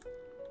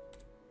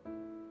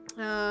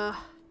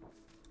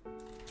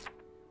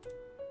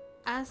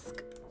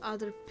 Ask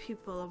other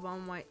people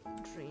about my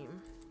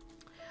dream.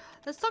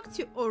 Let's talk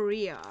to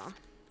Aurea.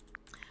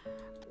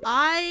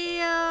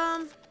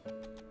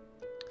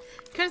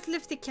 Curse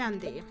Lifty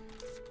Candy.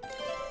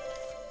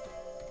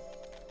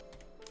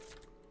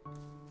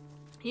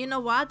 You know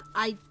what?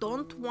 I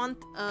don't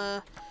want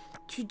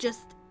to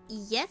just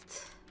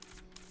yet.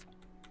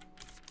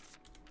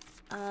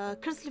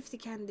 Curse Lifty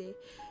Candy.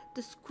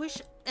 The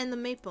squish and the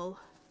maple.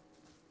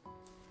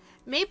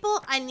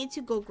 Maple, I need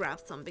to go grab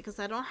some because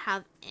I don't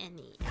have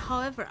any.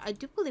 However, I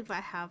do believe I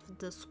have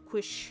the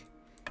squish.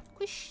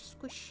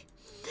 Squish.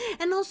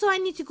 And also I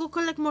need to go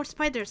collect more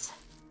spiders.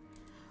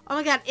 Oh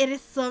my god, it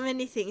is so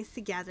many things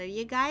to gather,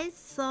 you guys.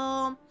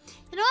 So,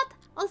 you know what?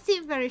 I'll see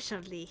you very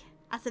shortly.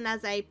 As soon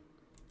as I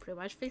pretty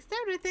much fixed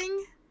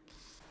everything.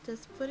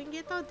 Just putting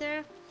it out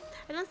there.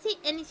 I don't see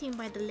anything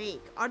by the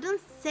lake. Arden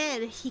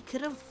said he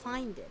couldn't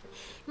find it.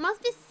 It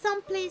must be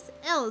someplace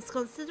else,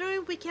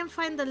 considering we can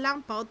find the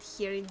lamp out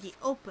here in the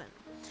open.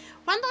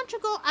 Why don't you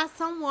go ask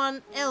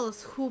someone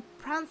else who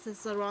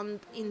prances around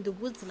in the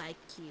woods like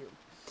you?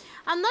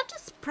 I'm not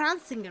just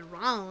prancing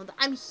around.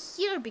 I'm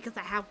here because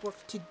I have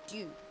work to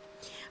do.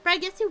 But I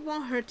guess it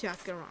won't hurt to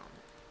ask around.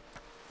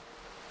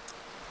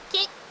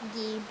 Okay,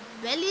 the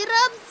belly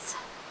rubs.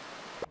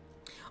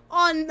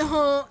 Oh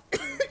no.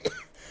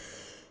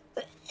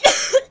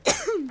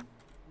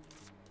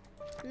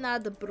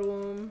 Not the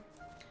broom.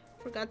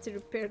 Forgot to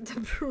repair the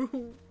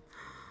broom.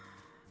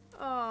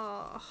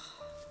 Oh.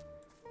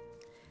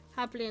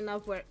 Happily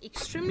enough, we're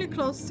extremely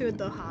close to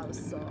the house,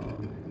 so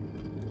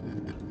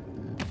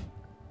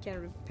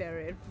can repair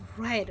it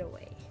right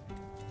away.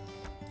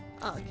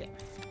 Okay.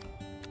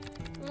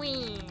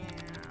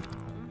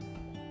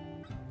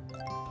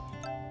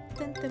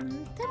 Dun,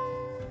 dun, dun.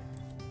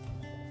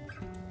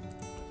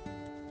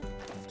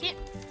 Okay.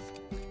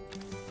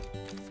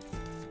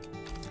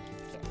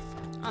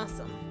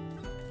 Awesome.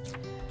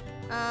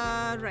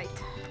 Right.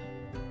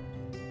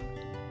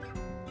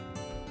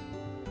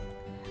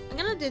 I'm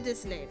gonna do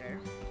this later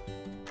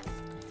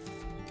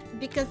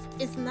because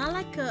it's not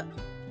like a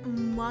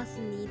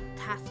must-need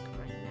task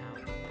right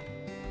now.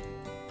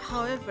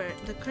 However,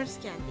 the curse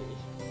candy.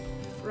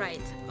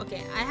 Right.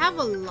 Okay. I have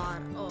a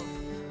lot of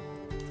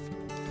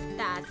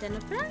that, and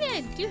apparently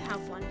I do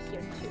have one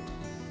here too.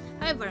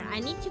 However, I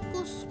need to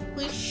go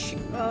squish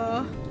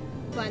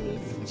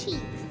Bunny's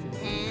cheeks,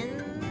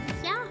 and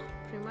yeah,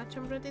 pretty much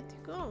I'm ready to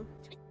go.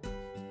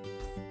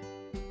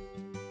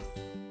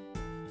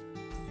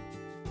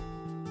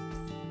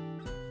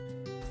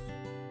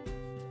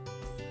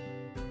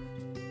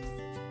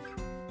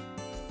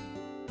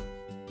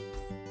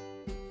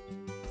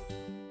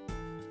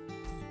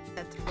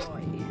 That's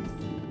Roy.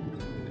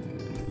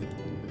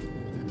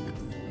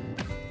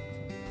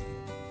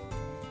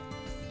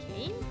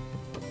 Okay.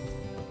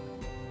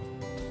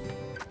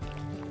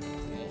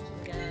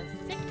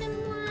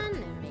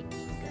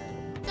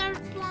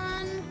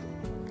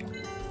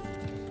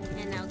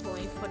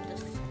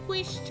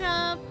 fish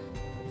chop.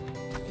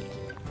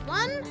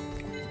 1,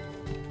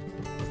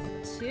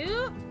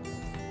 2,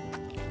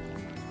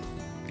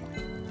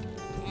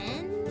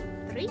 and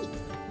 3.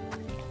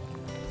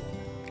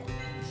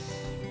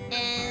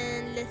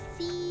 And let's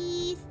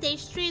see,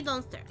 stage 3,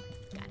 don't stir.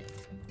 Got it.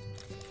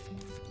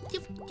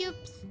 Yup,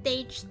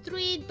 stage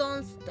 3,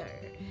 don't stir.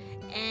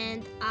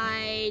 And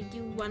I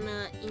do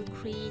wanna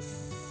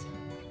increase.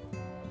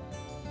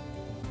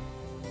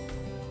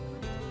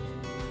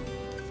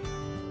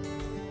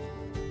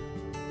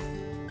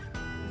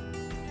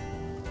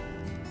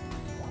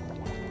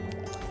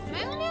 Am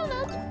I only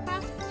allowed to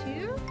craft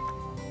 2?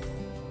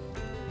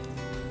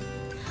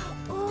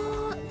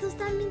 Oh, does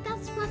that mean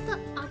that's what the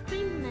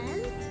upgrade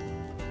meant?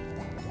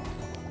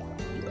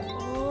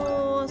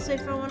 Oh, so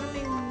if I want to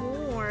make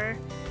more,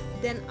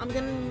 then I'm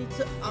gonna need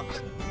to up.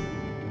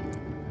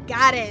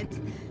 Got it.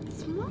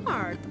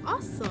 Smart.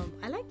 Awesome.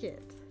 I like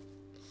it.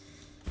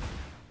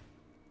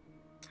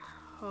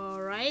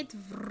 All right.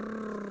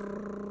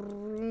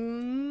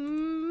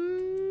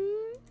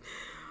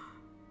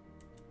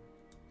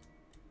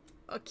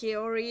 Okay,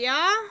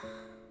 Oria.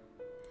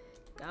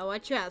 Got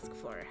what you asked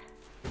for.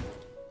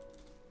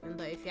 And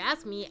though if you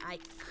ask me, I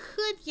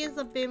could use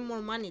a bit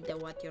more money than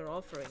what you're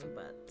offering,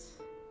 but...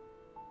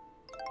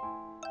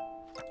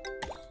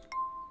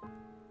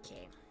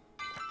 Okay.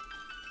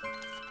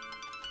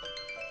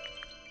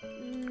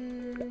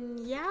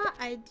 Yeah,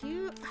 I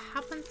do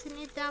happen to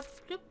need that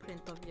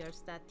blueprint of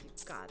yours that you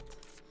got.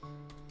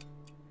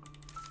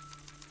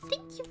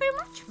 Thank you very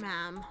much,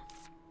 ma'am.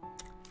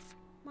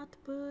 Mud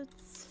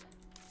boots.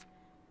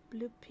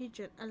 Blue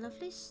pigeon. A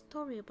lovely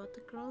story about a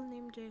girl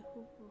named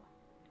Jehovah.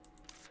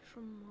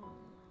 From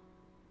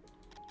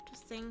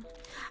interesting.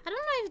 I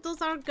don't know if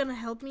those are gonna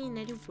help me in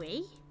any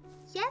way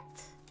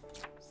yet.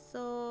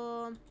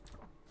 So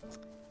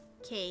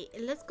okay,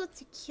 let's go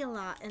to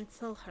Killa and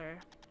tell her.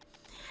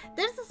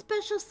 There's a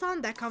special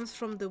sound that comes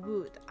from the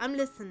wood. I'm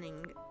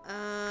listening.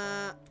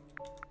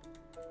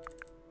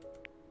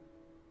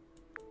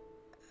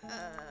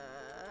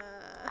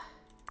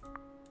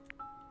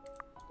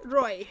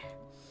 Roy,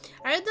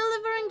 are you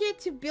delivering it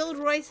to build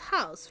Roy's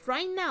house?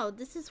 Right now,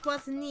 this is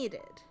what's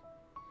needed.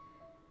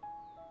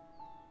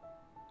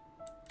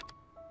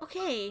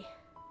 Okay.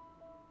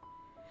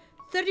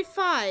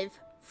 35,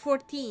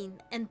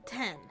 14, and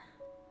 10.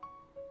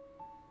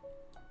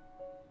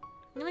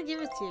 I'm gonna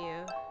give it to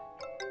you.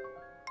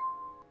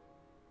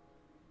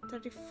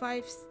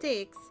 35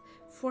 sticks,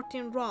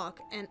 14 rock,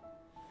 and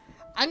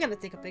I'm gonna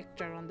take a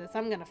picture on this.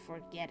 I'm gonna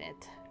forget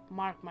it.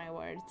 Mark my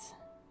words.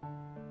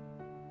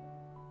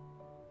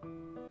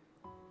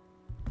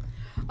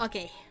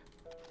 Okay.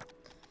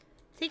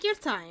 Take your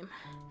time.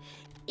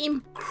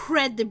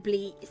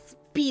 Incredibly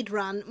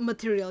speedrun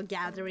material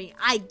gathering.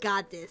 I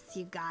got this,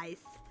 you guys.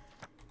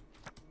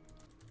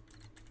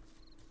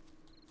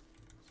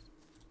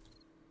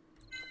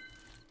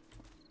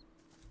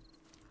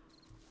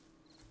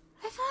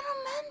 I found a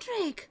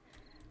mandrake.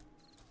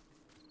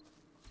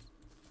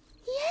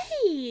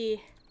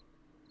 Yay!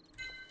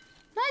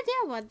 No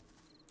idea what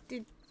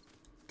it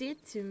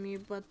did to me,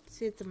 but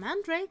it's a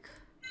mandrake.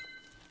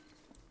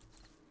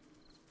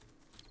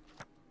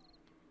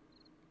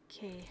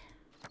 Okay.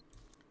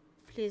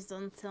 Please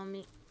don't tell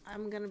me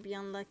I'm gonna be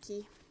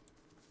unlucky.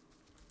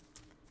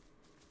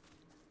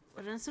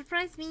 Wouldn't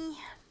surprise me.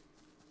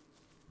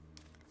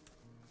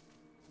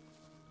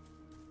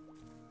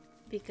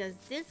 Because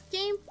this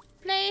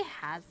gameplay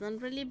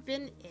hasn't really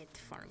been it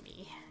for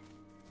me.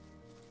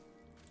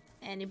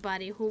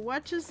 Anybody who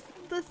watches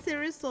the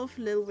series of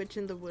Little Witch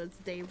in the Woods,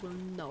 they will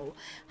know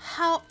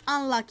how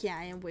unlucky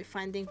I am with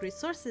finding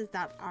resources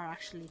that are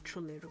actually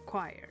truly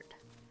required.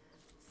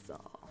 So...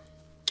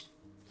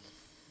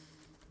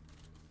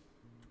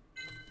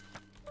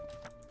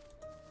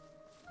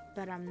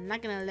 but I'm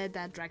not gonna let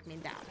that drag me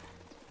down.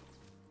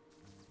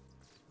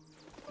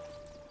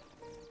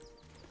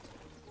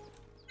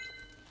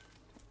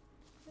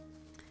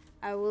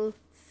 I will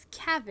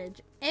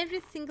scavenge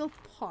every single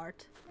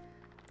part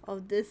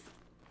of this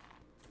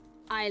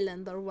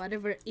island or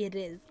whatever it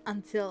is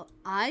until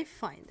I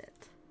find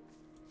it.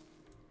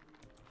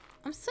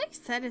 I'm so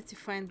excited to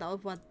find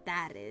out what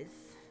that is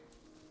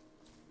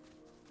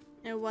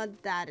and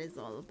what that is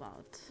all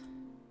about.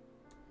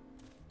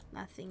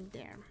 Nothing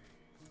there.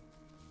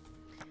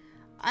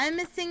 I'm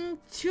missing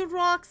 2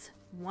 rocks,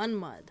 1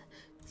 mud.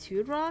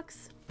 2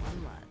 rocks,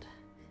 1 mud.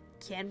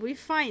 Can we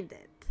find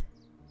it?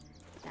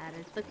 That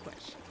is the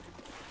question.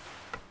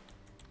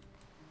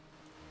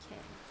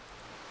 Okay.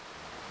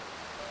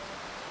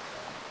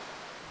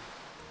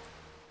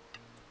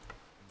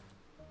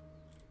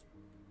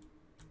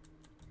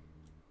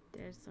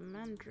 There's a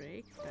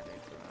mandrake that I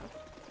brought.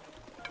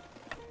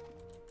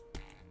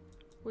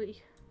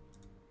 Wait.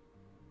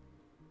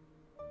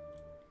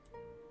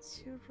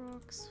 2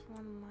 rocks,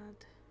 1 mud.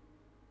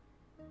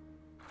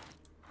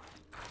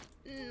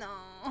 No.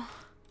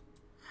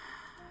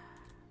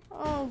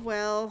 Oh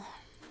well.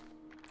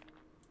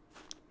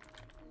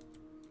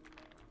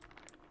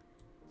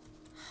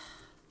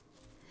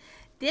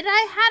 Did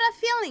I had a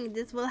feeling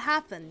this will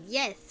happen?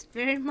 Yes,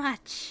 very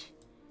much.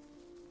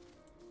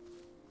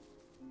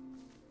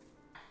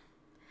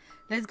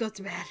 Let's go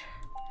to bed.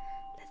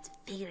 Let's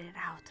figure it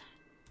out.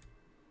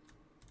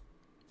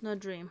 No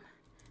dream.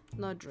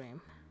 No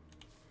dream.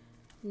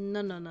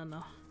 No, no, no,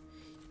 no.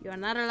 You are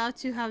not allowed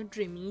to have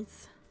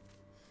dreamies.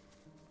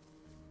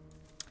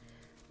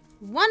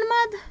 1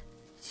 mud,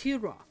 2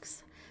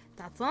 rocks.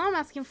 That's all I'm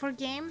asking for,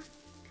 game.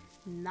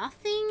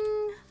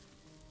 Nothing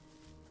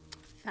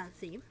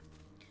fancy.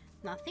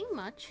 Nothing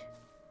much.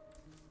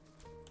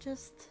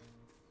 Just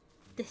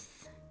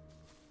this.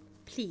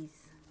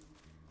 Please.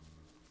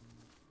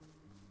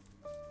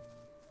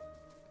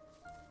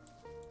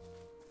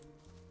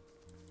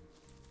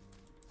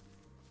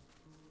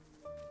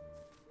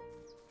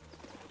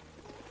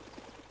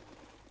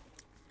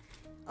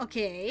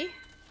 Okay.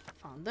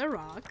 Found the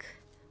rock.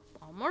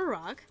 1 more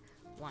rock.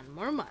 1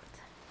 more mud.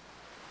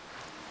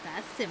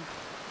 That's simple.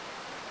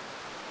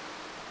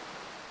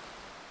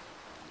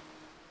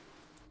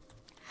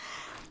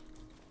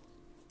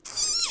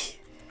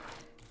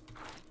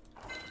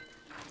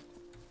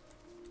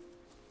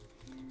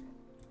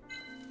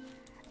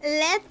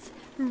 Let's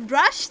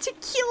rush to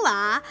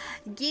Killa,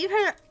 give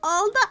her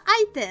all the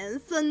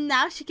items, so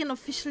now she can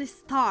officially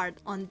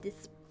start on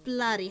this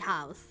bloody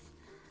house.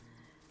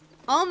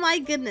 Oh my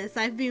goodness,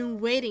 I've been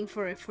waiting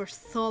for it for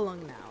so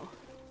long now.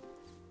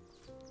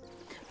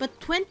 But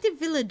 20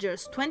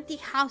 villagers, 20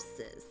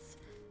 houses,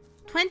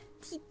 20...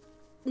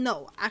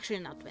 No, actually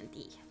not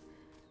 20.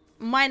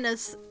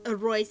 Minus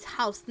Roy's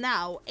house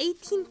now,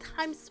 18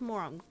 times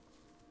more.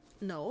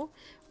 No,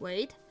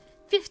 wait.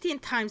 15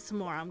 times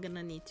more I'm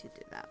gonna need to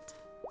do that.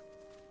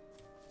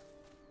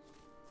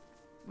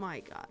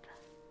 My god.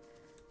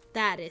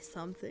 That is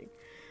something.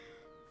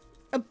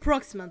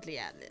 Approximately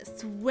at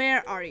least.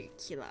 Where are you,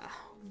 Killa?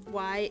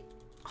 Why?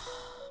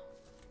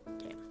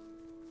 Okay.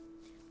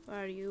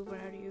 Where are you?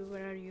 Where are you?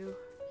 Where are you?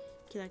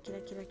 Killa, Killa,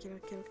 Killa, Killa,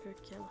 Killa, Killa,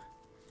 Killa.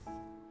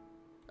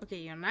 Okay,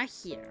 you're not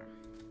here.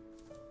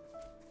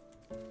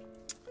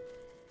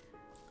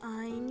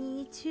 I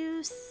need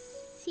to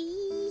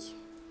see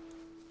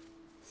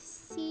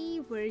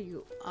where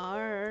you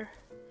are.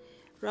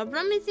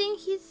 Robram is in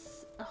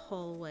his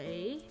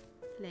hallway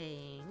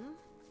playing.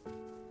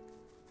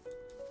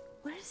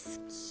 Where's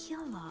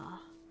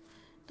Killa?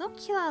 No,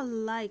 Killa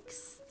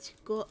likes to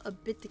go a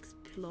bit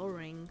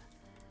exploring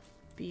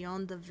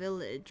beyond the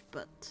village,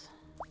 but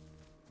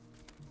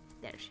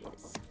there she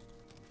is.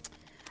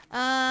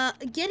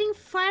 Getting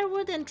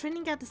firewood and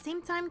training at the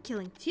same time,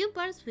 killing 2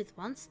 birds with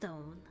 1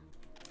 stone.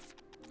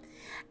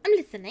 I'm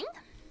listening.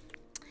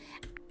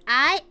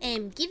 I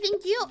am giving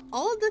you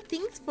all the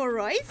things for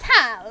Roy's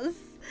house.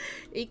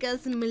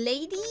 Because,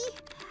 milady,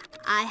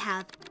 I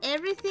have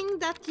everything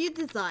that you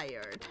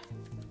desired.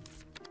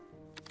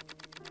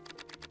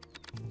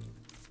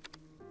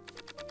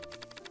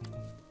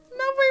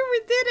 No way we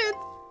did it.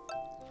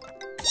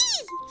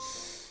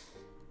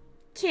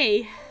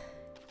 Okay.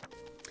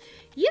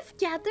 You've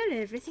gathered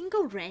everything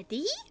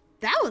already?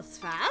 That was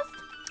fast.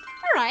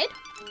 Alright,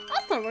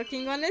 I'll start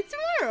working on it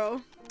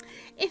tomorrow.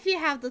 If you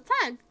have the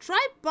time,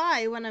 drive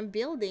by when I'm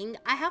building.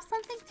 I have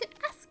something to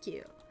ask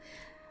you.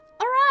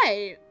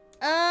 Alright.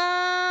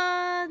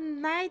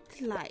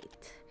 Night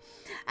light.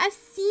 I've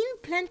seen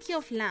plenty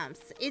of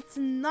lamps. It's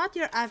not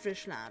your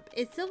average lamp.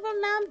 It's a silver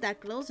lamp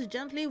that glows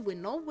gently with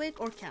no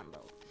wick or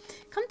candle.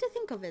 Come to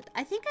think of it,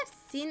 I think I've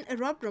seen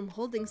Robram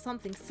holding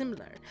something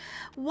similar.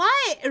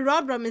 Why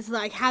Robram is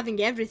like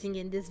having everything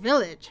in this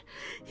village?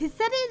 He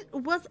said it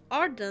was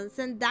Arden's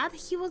and that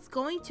he was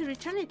going to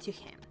return it to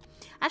him.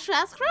 I should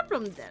ask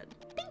Robram then.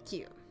 Thank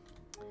you.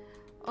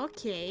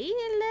 Okay,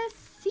 let's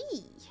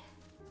see.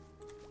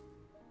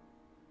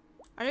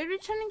 Are you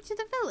returning to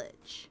the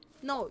village?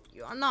 No,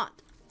 you are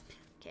not.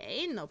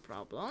 Okay, no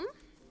problem.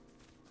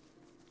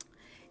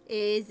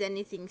 Is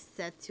anything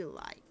set to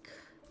like?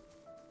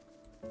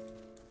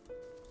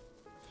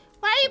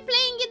 Why are you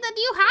playing in the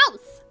new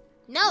house?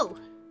 No.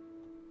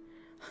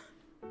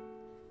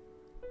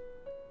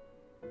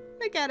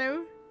 Look at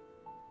him.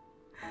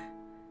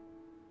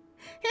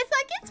 He's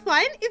like, it's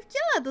fine. If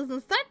Killa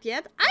doesn't start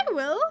yet, I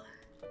will.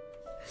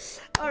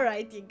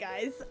 Alright, you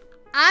guys.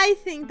 I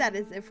think that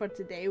is it for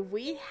today.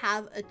 We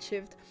have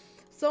achieved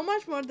so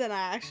much more than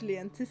I actually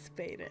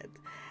anticipated.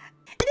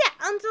 And yeah,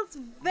 I'm just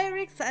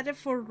very excited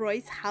for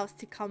Roy's house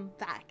to come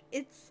back.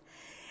 It's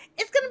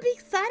gonna be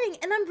exciting,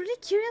 and I'm really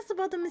curious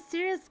about the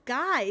mysterious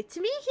guy.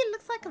 To me, he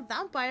looks like a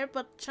vampire,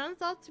 but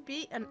turns out to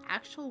be an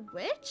actual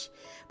witch.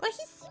 But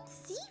he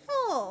seems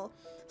evil.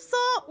 So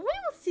we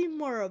will see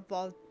more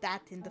about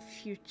that in the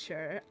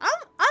future.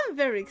 I'm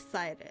very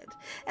excited,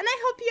 and I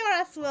hope you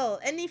are as well.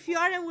 And if you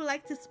are and would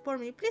like to support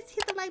me, please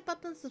hit the like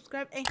button,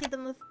 subscribe, and hit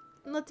the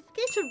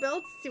notification bell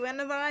to see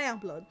whenever I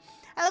upload.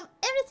 I love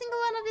every single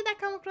one of you that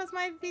come across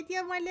my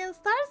video, my little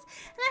stars,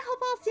 and I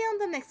hope I'll see you on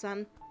the next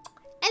one.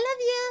 I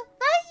love you.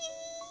 Bye.